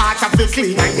 Your heart have to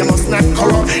clean and you must not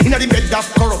corrupt. In the bed of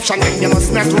corruption, then you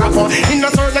must not rap up. In the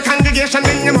sort of congregation,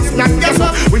 then you must not guess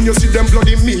up. When you see them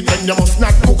bloody meat, then you must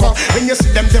not cook up. When you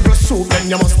see them devil soup, then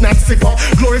you must not sip up.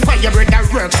 Glorify your bread that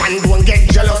works and don't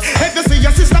get jealous. If you see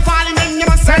your sister falling, then you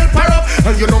must help her up.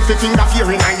 And you don't feel finger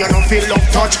fearing and you don't feel love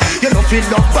touch. You don't feel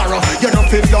love borrow, you don't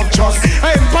feel love trust.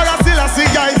 I am Parasilassi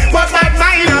guy, but that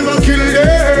mine I go kill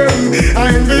them.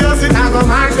 I envious it, I go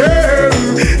mad them.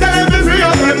 Tell them to free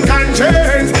up them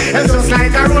conscience. It's just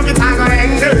like a rope, it I go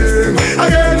end them.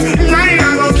 Again, mine I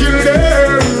go kill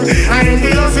them. I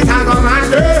envious it, I go mad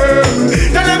them.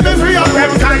 Tell them to free up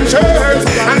them conscience.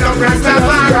 And the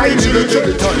Rastafari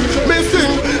children. Me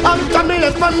sing, after me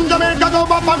left from Jamaica go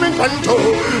back for Toronto.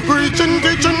 Preaching,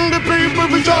 teaching the people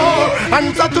for sure.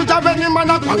 Answer to the any man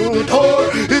a contour.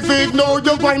 If it know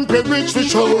you wine pay rich for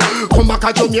sure. Come back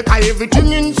to Jamaica,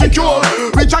 everything insecure.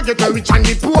 Rich I get rich and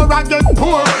the poor I get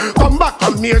poor. Come back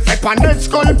to me, say Panet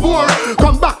skull poor.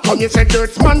 Come back to me, say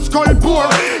Dirtsman skull poor.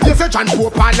 You say John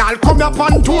Pope and I'll come up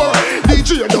on tour.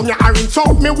 DJ down your orange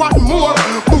south, me want more.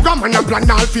 Boogerman a plan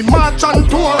all fi march and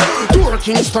tour. Tour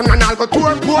Kingston and I'll go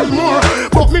tour Portmore.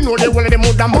 But me know the whole of them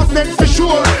would must dead for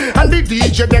sure. And the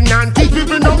DJ them not teach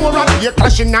people no more. They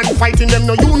clashing and fighting them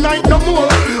no unite no more.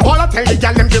 All I tell the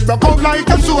gal them they broke out like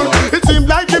a sword. It seems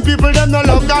like the people them no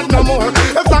love God no more.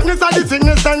 If darkness are the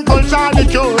sickness and culture the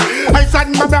cure. I said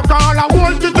my back all I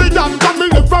want to the job.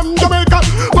 Coming from Jamaica,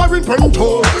 Warren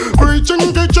Punto.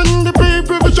 Preaching, teaching the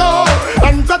people for sure.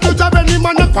 And that to job any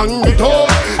man upon the door.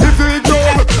 If it go,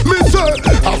 me say,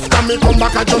 after me come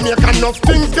back to Jamaica, enough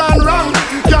things gone wrong.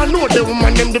 You know the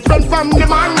woman them different from the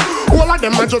man. All of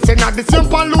them are just in the same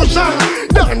pollution.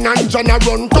 Dan and John a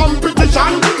run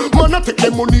competition. Man a take the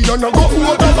money and a go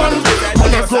over the van.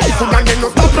 Man a grow food and they no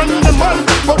stop from the man.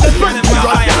 But they spend to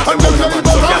God and they never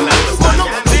run.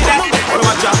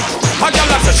 A girl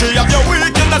that say she have your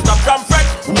weekend and stop from fret.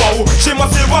 Wow, she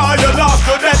must see why you lost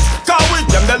to death. Cause with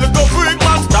them the little freak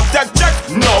man stop take check.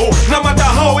 No, no matter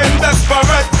how in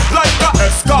desperate. Like a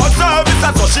escort service,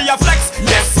 that's what she a flex.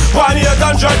 Yes,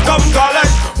 1-800 come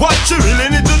collect. What she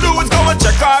really need to do is go and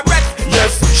check her wreck.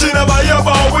 Yes, she never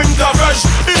ever winter fresh.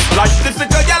 It's like this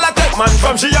little girl a take man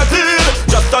from she a teen.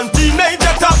 Just on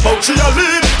teenager top out she a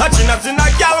lead. And she not in a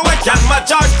girl we can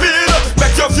match her speed.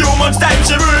 Bet you few months time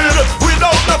she read.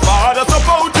 Without the father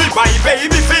support we buy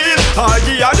baby feed.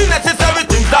 Give her the necessary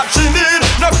things that she need.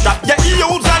 No stop your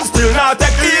use and still not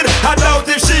take lead. I doubt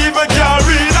if she even can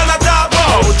read. And I talk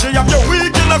about she have your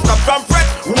weekend and stop from fret.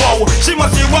 Wow, she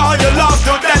must see why you love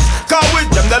to death. Cause with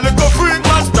them the little freak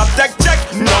man stop take check.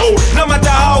 No, no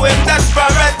matter how in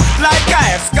desperate. Like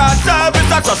a escort service,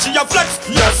 that's how she a flex.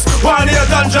 Yes,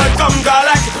 1-800 come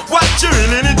collect. What she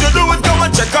really need to do is go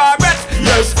and check her breath.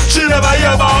 Yes, she never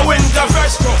ever winter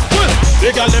fresh. The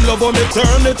girl them love when me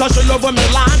turn it, and she love when me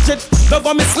launch it. Love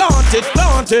when me slant it,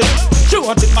 plant it. She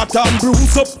want it back and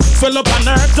bruise up, swell up and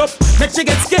hurt up. Make she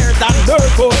get scared and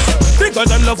nervous. The girl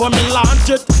them love when me launch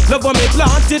it, love when me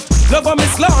plant it. Love when me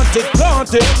slant it, plant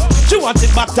it. She want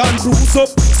it back and bruise up,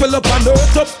 swell up and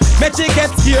hurt up. Make she get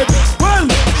scared. Well,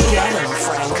 yeah, I know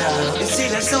Franco. You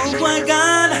see that so boy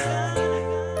gone,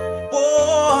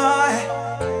 boy.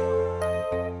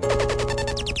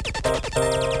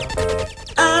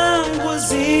 I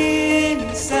was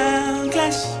in sound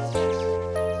clash.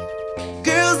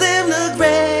 Girls them look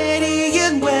ready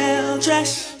and well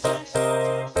trash.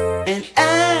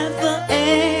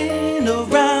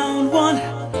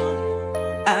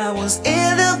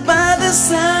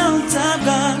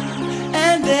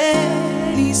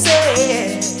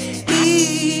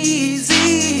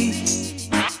 easy.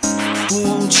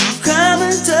 Won't you come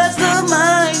and touch the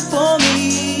mind for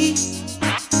me?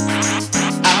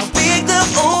 I'll pick up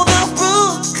all the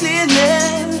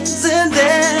Brooklyners and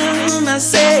then I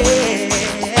say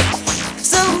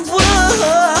someone.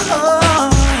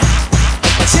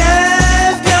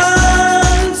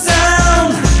 Champion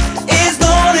sound is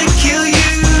gonna kill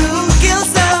you. Kill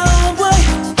sound boy.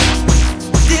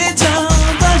 Did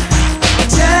jump on.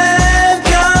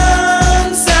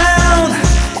 Champion sound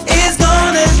is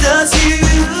gonna dust you.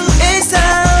 It's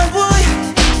sound boy.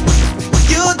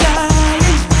 You're dying.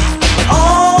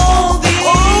 All the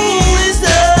only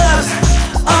stars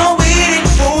are waiting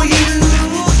for you.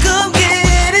 Come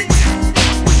get it.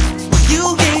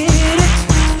 You get it.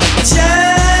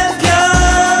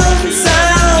 Champion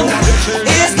sound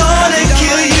is gonna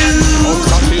kill you.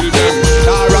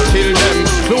 Tara kill them.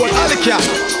 Lord Alicia.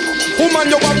 Woman,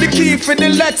 you have the key for the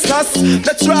Lexus.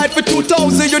 Let's ride for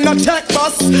 2000, you not tech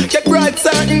bus. Get bright,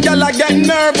 certain girl, I get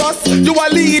nervous. You a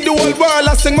lead the whole world,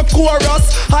 I sing my chorus.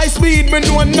 High speed, me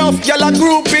know enough, girl a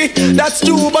groupie. That's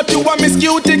you, but you a miss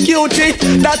cutie.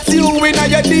 That's you in a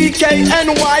your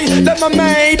DKNY. Them a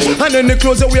mate. And then the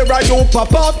clothes you wear, right, you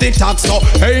pop off the top. So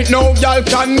ain't no girl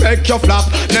can make you flop.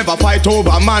 Never fight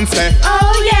over man, say.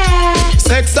 Oh yeah.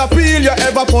 Sex appeal, you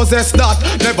ever possess that.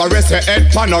 Never rest your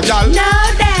head for no girl. No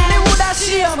that. Me woulda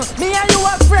shame. Me and you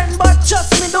a friend, but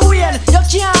trust me the way. You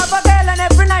can't have a girl and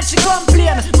every night she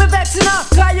complain. Me vexing her,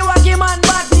 cause you a give man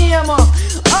bad name.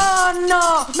 Oh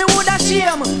no, me woulda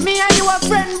shame. Me and you a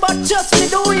friend, but trust me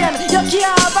the way. You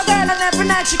can't have a girl and every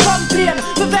night she complain.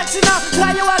 Me vexing her,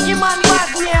 cause you a give man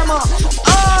bad name.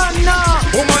 Oh no.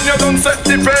 Woman, you don't set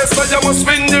the pace, so you must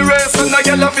win the race. And I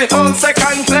get off the whole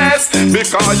second place.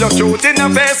 Because you're cute in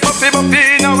your face, but people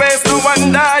in your waist. No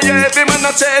wonder you every man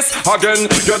a chase.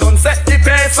 Again, you don't set the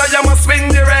pace, so you must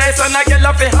win the race. And I get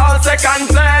off the whole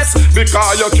second place.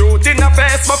 Because you're cute in your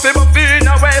face, but people in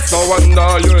your waist. No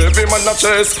wonder you every man a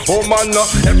chase. Woman,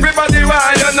 everybody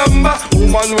want your number.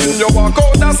 Woman, when you walk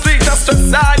out the street, just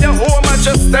stress your home and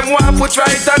just them want put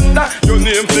right under your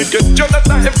name. Ticket, you not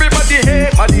everybody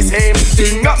hate. And this hate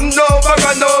thing up and over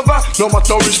and over. No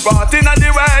matter which part in the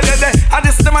world you're there. And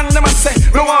this the man them a say,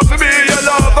 we want to be your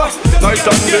lover. Night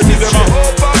and day, them a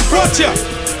hope. Roger,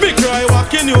 me cry,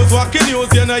 walking news,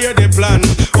 you know you're the plan.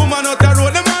 Woman out the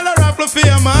road, them all a raffle for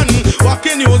your man.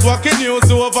 Walking news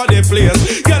over the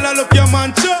place. Girl, I look your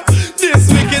man, chop.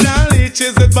 This wicked and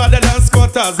leeches is better than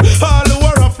squatters. All who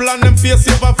are rough land, them face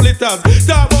over flitters.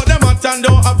 Talk about them at and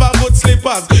don't have a good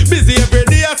slippers. Busy every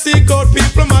day, I seek out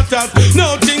people matters.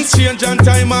 Now things change and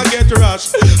time I get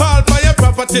rushed. All for your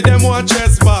property, them want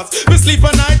trespass. We sleep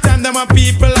at night and them and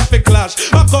people have to clash.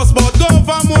 Of course, but go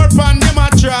for more pan, them a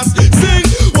trust. Sing,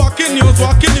 walking news,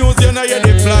 you know you're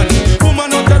the plan.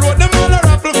 Woman out the road, them all a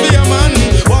raffle for your man.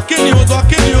 Walking news, over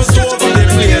the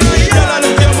place. Girl, I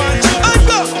look your man.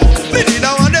 Me did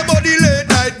I want the body late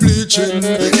night bleaching.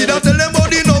 Did I tell them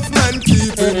body enough man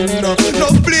keeping? No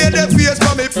play the face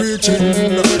for me preaching.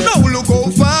 Now look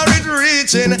how far it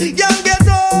reaching. Young get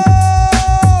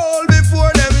old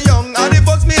before them young. And the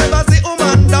first me ever see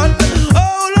woman done.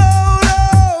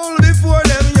 Old before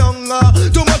them young.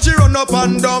 Too much she run up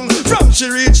and down. From she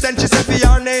reach then she say for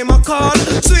her name a call.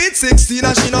 Sweet 16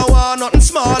 and she no want nothing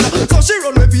small. So she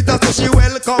run with Peter so she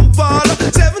welcome fall.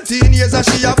 17 years and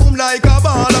she a boom like a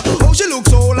ball. Oh she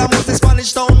looks old almost the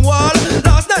Spanish town wall.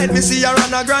 Last night me see her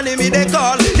and her granny me they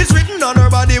call. It's written on her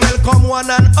body welcome one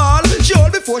and all. She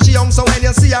old before she young so when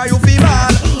you see her you feel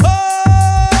bad.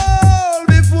 Old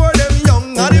before them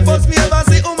young. And the first me ever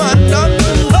see woman done.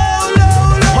 Old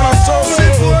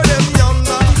before them young.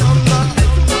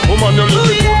 Woman you look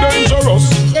too dangerous.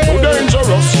 Too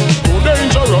dangerous. Too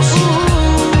dangerous.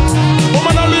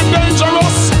 Woman I live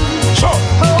dangerous. Sure.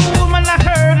 Oh woman I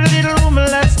heard a little rumor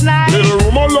last night.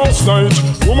 Woman last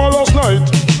night.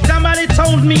 Somebody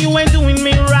told me you ain't doing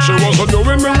me right. She wasn't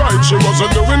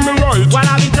doing me right. While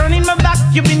I've been turning my back,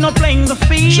 you've been no playing the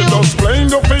field. She just playing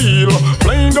the field.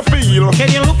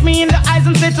 Can you look me in the eyes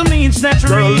and say to me it's not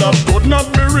Girl, real? that could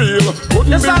not be real.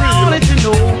 That's all I wanted to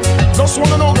know. Just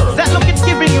wanna know, girl. That look it's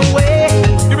giving you away.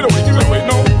 Give it away,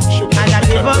 no. And I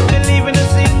never believe in a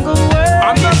single word.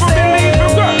 I never believe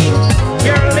in that.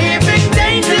 You're living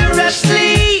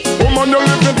dangerously. Woman, you're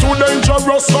living too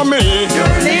dangerous for me.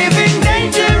 You're living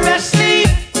dangerously.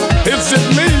 Is it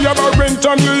me about rent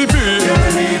and Levy? You're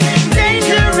living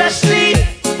dangerously.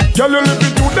 Girl, you're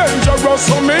living too dangerous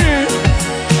for me.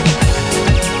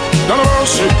 No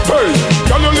mercy, hey.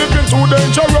 Girl, you're living too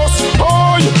dangerous.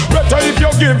 Oh, better if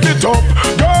you give it up.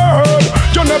 Girl,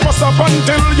 You never stop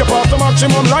until you pass the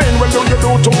maximum line. Well, don't you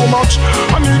do too much?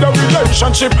 I need a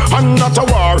relationship and not a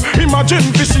war.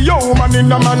 Imagine this woman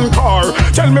in a man car.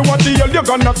 Tell me what the hell you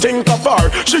gonna think of her.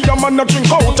 She a man a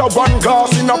drink out of one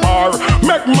glass in a bar.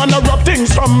 Make man a rub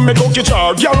things from me cookie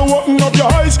jar. Girl, open up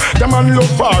your eyes, the man look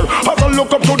far. As I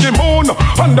look up to the moon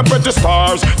and the pretty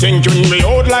stars, thinking me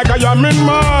out like I am in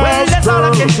Mars. Well, that's all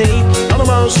I can take. No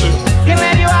mercy. Can't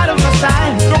let you out of my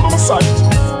sight. Out of my sight.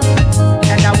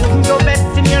 And I wouldn't go bet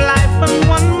in your life for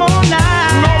one more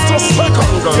night. Not a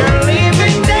second, girl. You're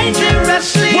living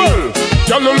dangerously. Well,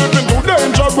 you're living too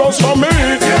dangerous for me.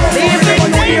 You're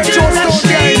living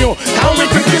dangerously. How we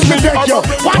can kiss me back, yo.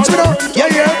 Watch it out.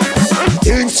 Yeah.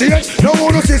 Things change, no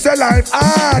one who sees a life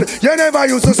hard. You never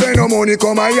used to say no money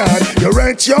come my yard. You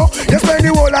rent yo, you spend the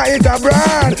whole of it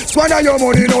abroad. Squander your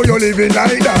money, now you living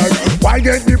like that. Why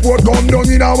get the port come down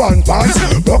in a one pants?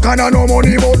 Broke and no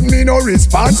money, but me no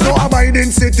response. No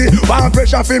abiding city, one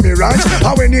pressure for me ranch.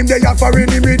 And when him they are foreign,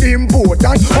 him with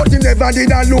important. But him never did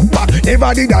a look back,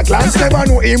 never did a glance. Never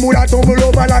know him would a tumble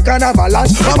over like an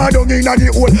avalanche. Mama dug in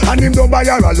the hole, and him don't buy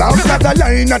her a lamp. Not a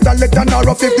line, not a letter, nor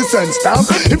a 50-cent stamp.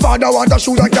 If father want a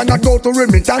shoes, I cannot go to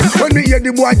remittance. When me hear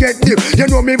the boy get deep, you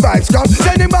know me vibes come.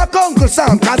 Send him back Uncle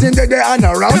Sam, cause in the day and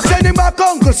around. Send him back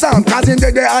Uncle Sam, cause in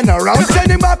the day and around.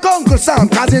 Send him back Uncle Sam,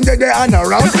 cause in the day and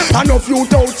around. And if you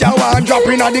don't you want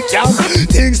dropping at the camp.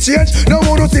 Things change, no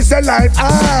more to see life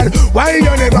hard. Why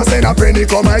you never send a penny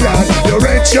come my yard? You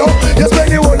rich yo, you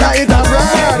spend the whole night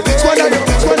abroad.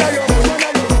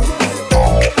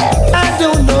 I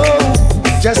don't know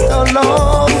just how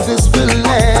long this will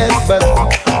last, but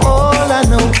all I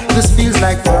know, this feels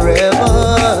like forever.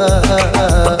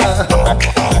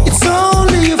 It's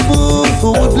only a fool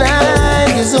who would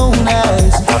blind his own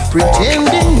eyes,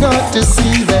 pretending not to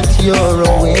see that you're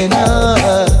a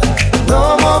winner.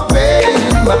 No more pain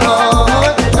in my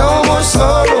heart, no more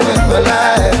sorrow in my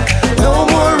life, no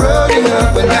more running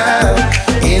up and down.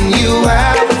 In you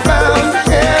I found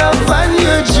help and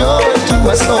your joy to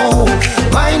my soul.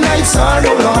 My nights are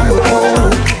no longer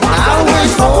cold. I'll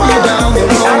wait for you down the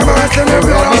road.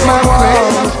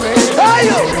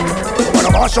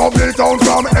 Wanna mash up the town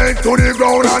from head to the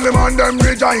ground, and the man them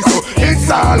rejoice. So it's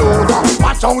all over.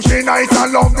 Watch how she nice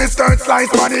and love the skirt slice,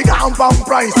 but the camp and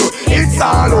price. So it's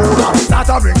all over. Start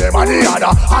to bring them on the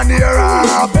other and the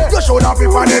rap. You should have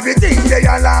people and everything they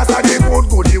are last. And the food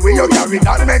good the way you carry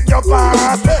that make you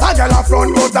pass. A girl a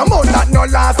front but the mouth that no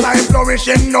last time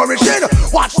flourishing, nourishing.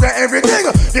 Watch the everything.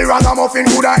 The ragamuffin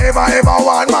could have ever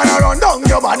want. Man a run down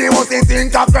your body must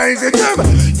think a crazy trim.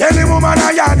 Tell the woman a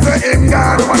yard for him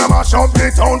God. Wanna mash up the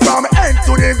town from head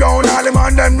to the ground. All the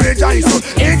man them rejoice. So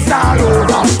it's all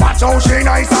over. Watch how she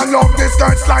nice and love the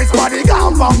skirt slice, body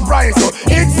camp and price. So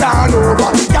it's all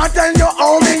over. Can't tell you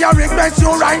how me I request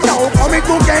you right now. Coming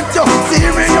to get you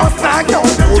serious like you.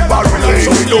 Good barrel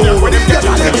lady,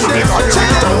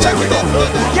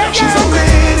 She's a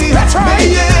maniac,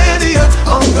 maniac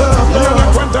on the floor.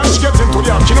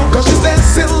 Cause she's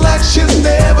dancing like she's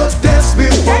never danced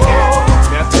before.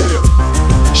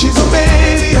 She's a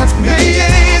maniac,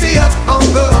 maniac on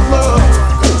the floor.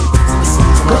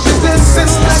 Cause she's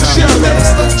dancing like she's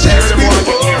never danced before.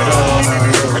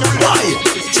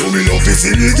 to me love to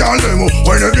see the girl demo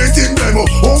when everything demo.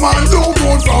 Oh man, don't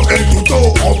go from head to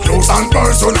toe, up close and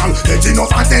personal, get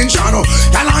enough attention.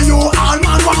 Tell her you all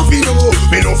man want to know.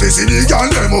 Me love to see the girl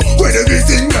demo when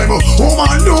everything demo. Oh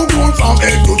man, don't go from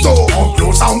head to toe, up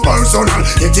close and personal,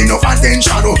 get enough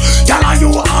attention. Tell her you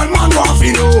all man want to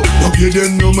know. Don't give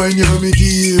them no mind you me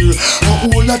dear. A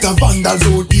whole lot of vandals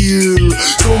out here.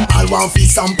 Some all want fi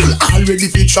sample, already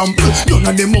fi trample. None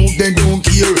of them out they don't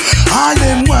care. All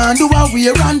them want do a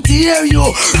wear and tear you.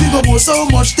 Think about so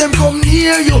much them come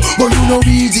near you, but you know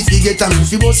easy fi get and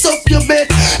fi bust up your bed.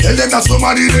 Tell them that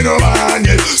somebody they no man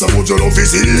yet. So put your love fi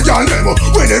see the girl demo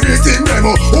when everything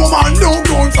demo. Oh man, don't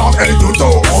go from head to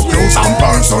toe, up close and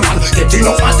personal, get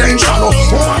enough attention.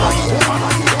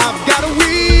 I've got a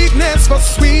weakness for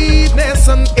sweetness,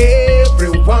 and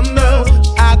everyone knows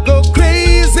I go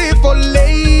crazy for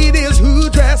ladies who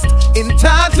dressed in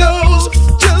tight clothes.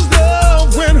 Just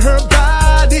love when her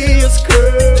body is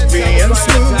curvy and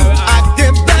smooth. I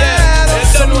get bad and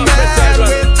so mad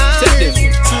when I'm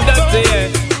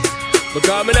in.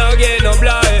 Because me now get no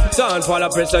blind. Sound fall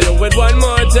of pressure you with one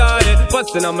more time.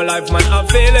 Busting on my life, man, I'm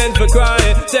feeling for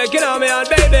crying. Taking on me out,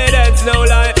 baby, that's no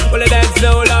lie. Well, that's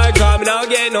no lie, cause me now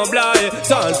get no blind.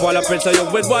 Sound fall of pressure you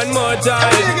with one more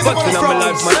time. Busting on my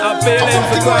life, man, I'm feeling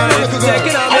for crying.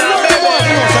 Taking on me out, baby.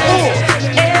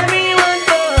 Everyone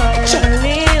falls in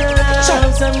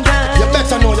love sometimes. You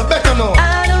better know, you better know.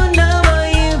 I don't know about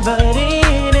you, but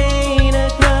it ain't a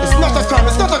crime. It's not a crime,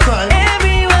 it's not a crime.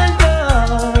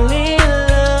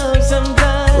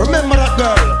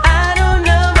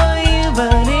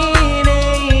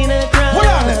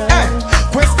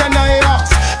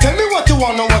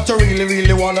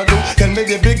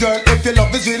 baby girl, if your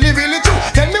love is really, really true,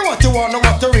 tell me what you wanna,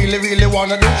 what you really, really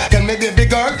wanna do. Tell me, baby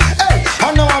girl, hey,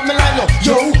 I know I'm like, no,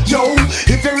 yo, yo.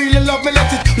 If you really love me,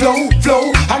 let it flow,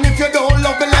 flow. And if you don't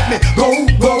love me, let me go,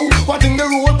 go. What in the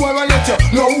road, boy, I let you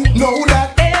know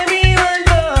that everyone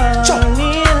born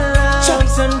in love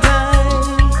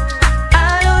sometimes.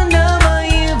 I don't know about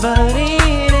you, but it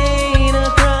ain't a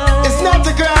crime. It's not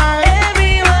a crime.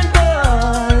 Everyone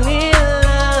born in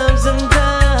love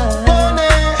sometimes.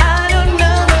 I don't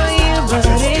know about you, but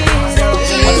it ain't a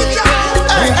crime.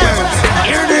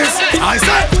 Hear this? I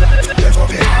said, never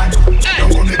be hard,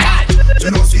 don't want me back. You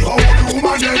know, see how the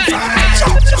woman them fine.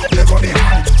 Never be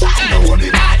hard, don't want me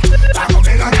back. I come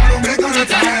in and I don't make no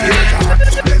time.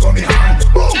 Never be hard,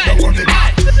 don't want me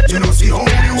back. You know, see how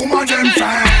the woman them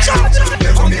fine.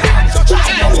 Never be hard,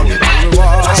 don't want me back.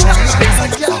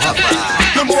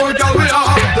 The more girl we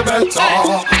have, the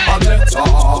better. Aneta,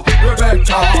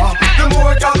 Rebecca. The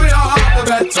more girl we have, the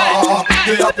better.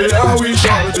 The happier we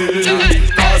shall be.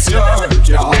 Cause your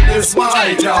girl is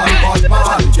my girl, but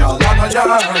my girl and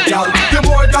your girl. The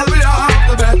more girl we have,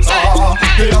 the better.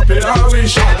 The happier we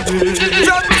shall be.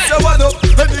 Girl, say one up.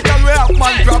 Any girl we have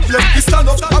man problem, we stand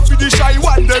up. And for the shy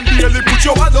one, them barely put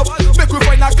your hand up. Make we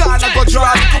find a car and go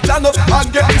draw the plan up. And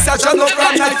get this a jam up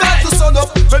from night to sun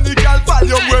up. Any girl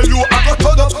volume where you a go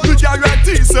turn up. The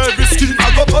guarantee service scheme a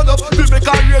go turn up. We make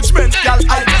arrangement, girl,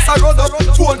 I guess I run up.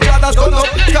 Phone card a turn up.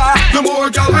 Car, the more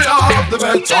girl we have, the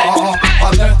better.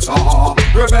 Aneta,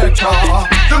 Rebecca.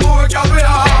 The more girl we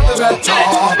have, the better.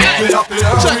 The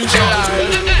happier we shall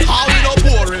be. How we no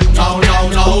boring? Now.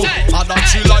 And that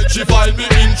she like, she find me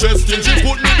interesting. She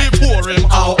put me before him.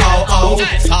 Ow.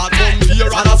 Start from here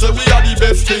and I say we are the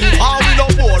best thing. How we no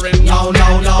boring? Now.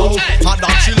 And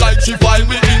that she like, she find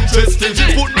me interesting. She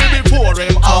put me before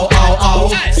him. Ow.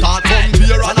 Start from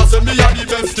here and I say me are the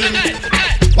best thing.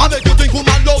 Why make you think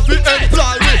woman love me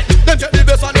employ me? Them get the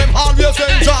best and them always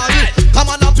enjoy me. Come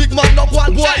on a big man up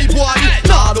one boy.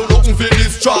 Nah, do nothing for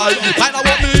this try. I know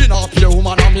what me in a pure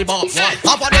woman on me boss.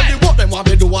 Half of them the work them want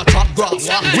me do a top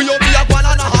grass. We only a one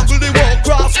and a handle the work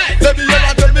cross. Let me hear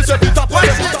and tell me say fit up when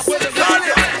they put up.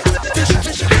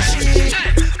 Fishy.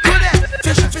 Good at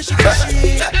fishy. Good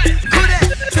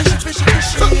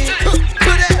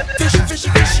at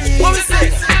fishy. What we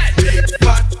say? Big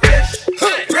fat fish,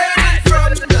 raining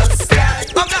from the sky.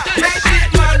 Make it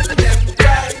man them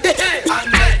cry and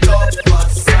let off a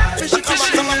sigh. Fishy.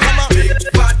 Big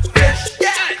fat fish,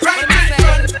 right in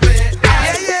front of me.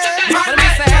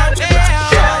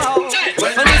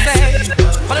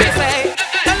 What do we say?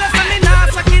 Tell us me now,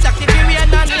 so kid that keep you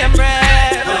in on the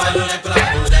bread.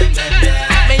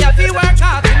 Me have to work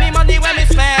hard to me money when me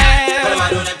spend.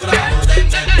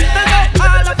 Then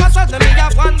all of a sudden me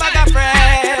have one bag of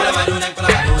friends.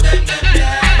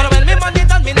 But when me money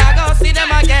done, me nah go see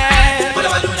them again.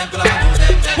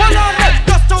 One of them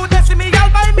just 2 days see me all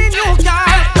buy me new car.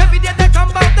 Every day they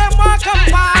come back, them walk come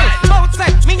far. Both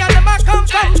say me and them a come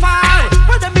from far.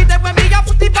 When them me there when me have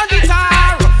put it on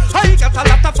guitar. I got a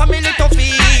lot of family to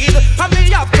feed, and me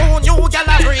have 2 new gal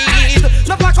a breed.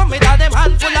 Never come with all them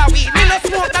handful of weed. Me no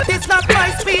smoke, that is not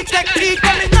my speed technique.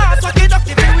 But me nah suck it up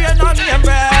if you rain on me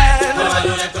bread.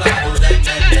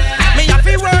 Me have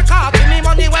to work hard to me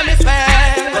money when me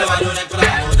spend.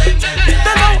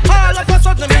 Then now all of a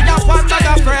sudden me have one bag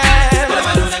of friends.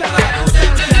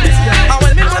 And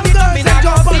when me money done, me nah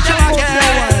go see them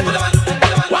again.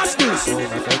 Watch this.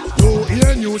 New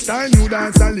ear, new style, new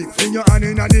dance and lick. Fling your hand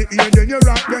in the ear, then you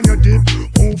rock, then you dip.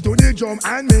 Move to the drum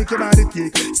and make your body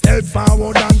kick. Step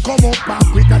forward and come up back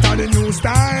quick. That's the new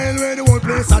style where the whole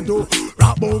place I do.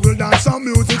 Rap bogle dance, some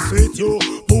music sweet you.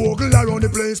 Bogle around the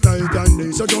place night and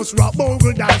day. So just rap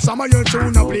bogle dance, some of your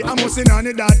tune a play. I must in on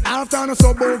it that after no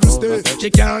so bogle stay. She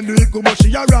can't do it good but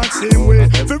she a rock same way.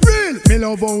 For real, me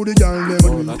love how the girl them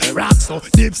do it. Rock so,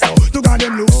 deep so, to God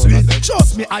them look sweet.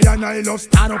 Trust me, I love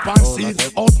stand up and see.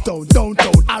 Uptown,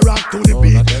 downtown, I rock to the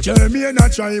beat. Jeremy and I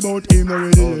try about him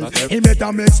already. He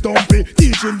better make stumpy,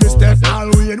 teach him the step.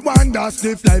 All we in one that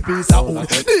stiff like piece of wood.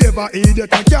 Never idiot,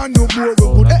 I can't do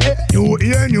bogle good. New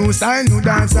ear, new style, new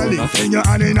dance and lick. Then you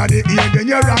hand in the ear, then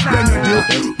you rock, then you dip.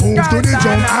 Move to the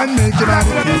drum and make it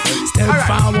body dip. Step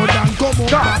forward and come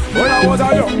up back. When I was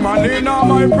a young man in all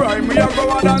my prime, we a go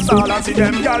and dance all and see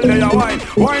them gal they a wine.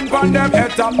 Wine pon them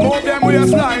head top, move them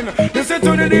waistline. Listen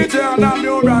to the DJ and I'm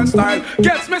new brand style.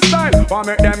 Gets me style, want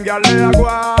make them gal they a go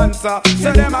answer.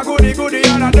 Say them a goody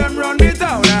and them run the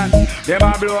town and them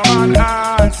a blow man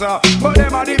answer. But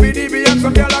them a DB and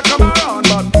some gal a come around.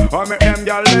 But want make them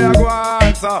gal they a go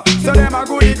answer. So them a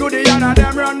goody and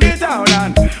them run the town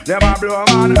and them a blow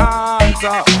man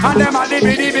answer. And them a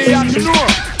DB and you know.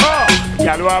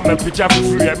 Girl want me picture for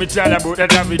free. It's all about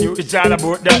that avenue, it's all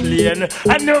about that lane.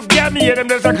 Enough girl me hear them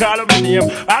just a call up my name.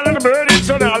 All of the birds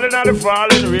sun, all of the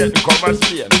falling rain come and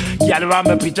stay. Girl want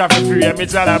me picture for free.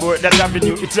 It's all about that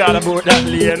avenue, it's all about that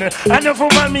lane. Enough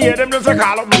woman me hear them just a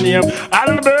call up my name. All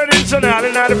of the birds sun, all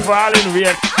of the falling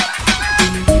rain.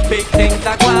 Big things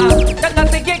are gone, you're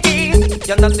not the kickies.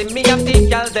 You not see me and the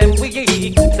girl them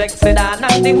weak. Sexy than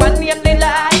and the one in the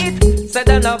light. Say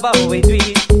the love how we do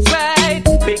it. Right,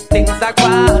 big things are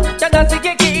gone, you're not the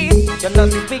kickies. You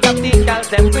not see me and the girl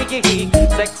them weak.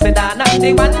 Sexy than and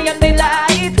the one in the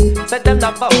light. Say the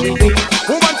love how we do it.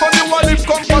 Woman from the world live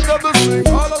comfortable sing.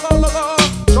 La la la la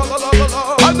la, la la la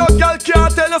la. And no girl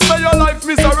can't tell you say your life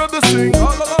miserable sing.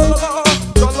 La la la la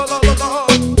la, la la la la.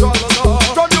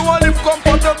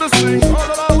 Comfortable sing.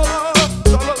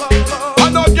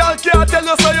 And no girl can't tell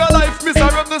you say your life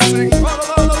miserable sing.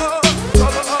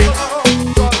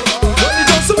 When you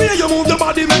just the way you move the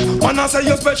body, man, man I say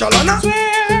you're special, and I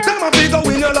swear them a bigger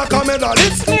win you like a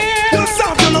medalist. You're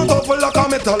soft, you're not tough like a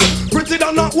metal. Pretty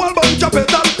than a whole bunch of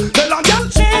petal. Tell a girl,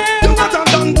 you better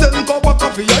than 10 cup of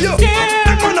coffee, yeah, you.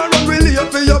 That man a run really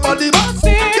for your body, but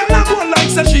girl a go like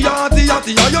say she hearty,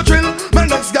 are you thrill? My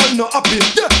next girl no happy,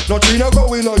 yeah. No tree no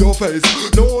go in on your face.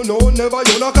 No, no, never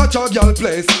you no catch a girl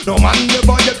place. No man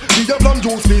never yet see the plum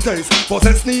juice me taste.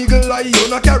 Possess eagle eye, you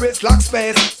no carry slack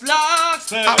space. Slack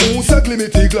space. I won't say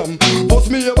glimity glam. But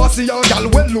me ever see a girl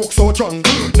well look so strong.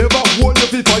 Never hold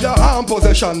you for your arm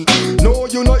possession. No,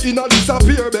 you no in a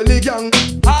disappear belly gang.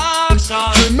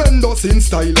 Action. Tremendous in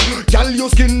style. Girl, your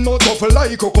skin no tough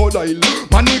like crocodile.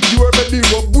 Manicure belly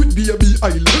rub with baby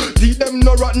oil. See them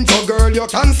no rotten, so girl you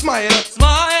can smile.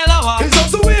 Smile away. It's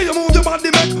just the way you move your body,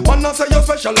 make man not say you're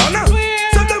special, Anna.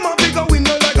 Say them a bigger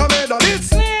winner like a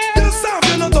medalist. You're soft,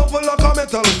 you're not tough like a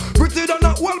metal. Pretty than a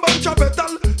whole bunch of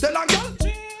petal. Tell a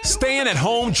girl. Staying at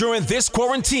home during this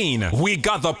quarantine, we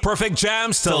got the perfect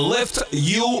jams to lift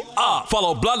you up.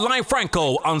 Follow Bloodline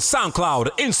Franco on SoundCloud,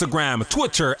 Instagram,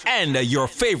 Twitter, and your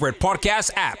favorite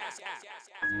podcast app.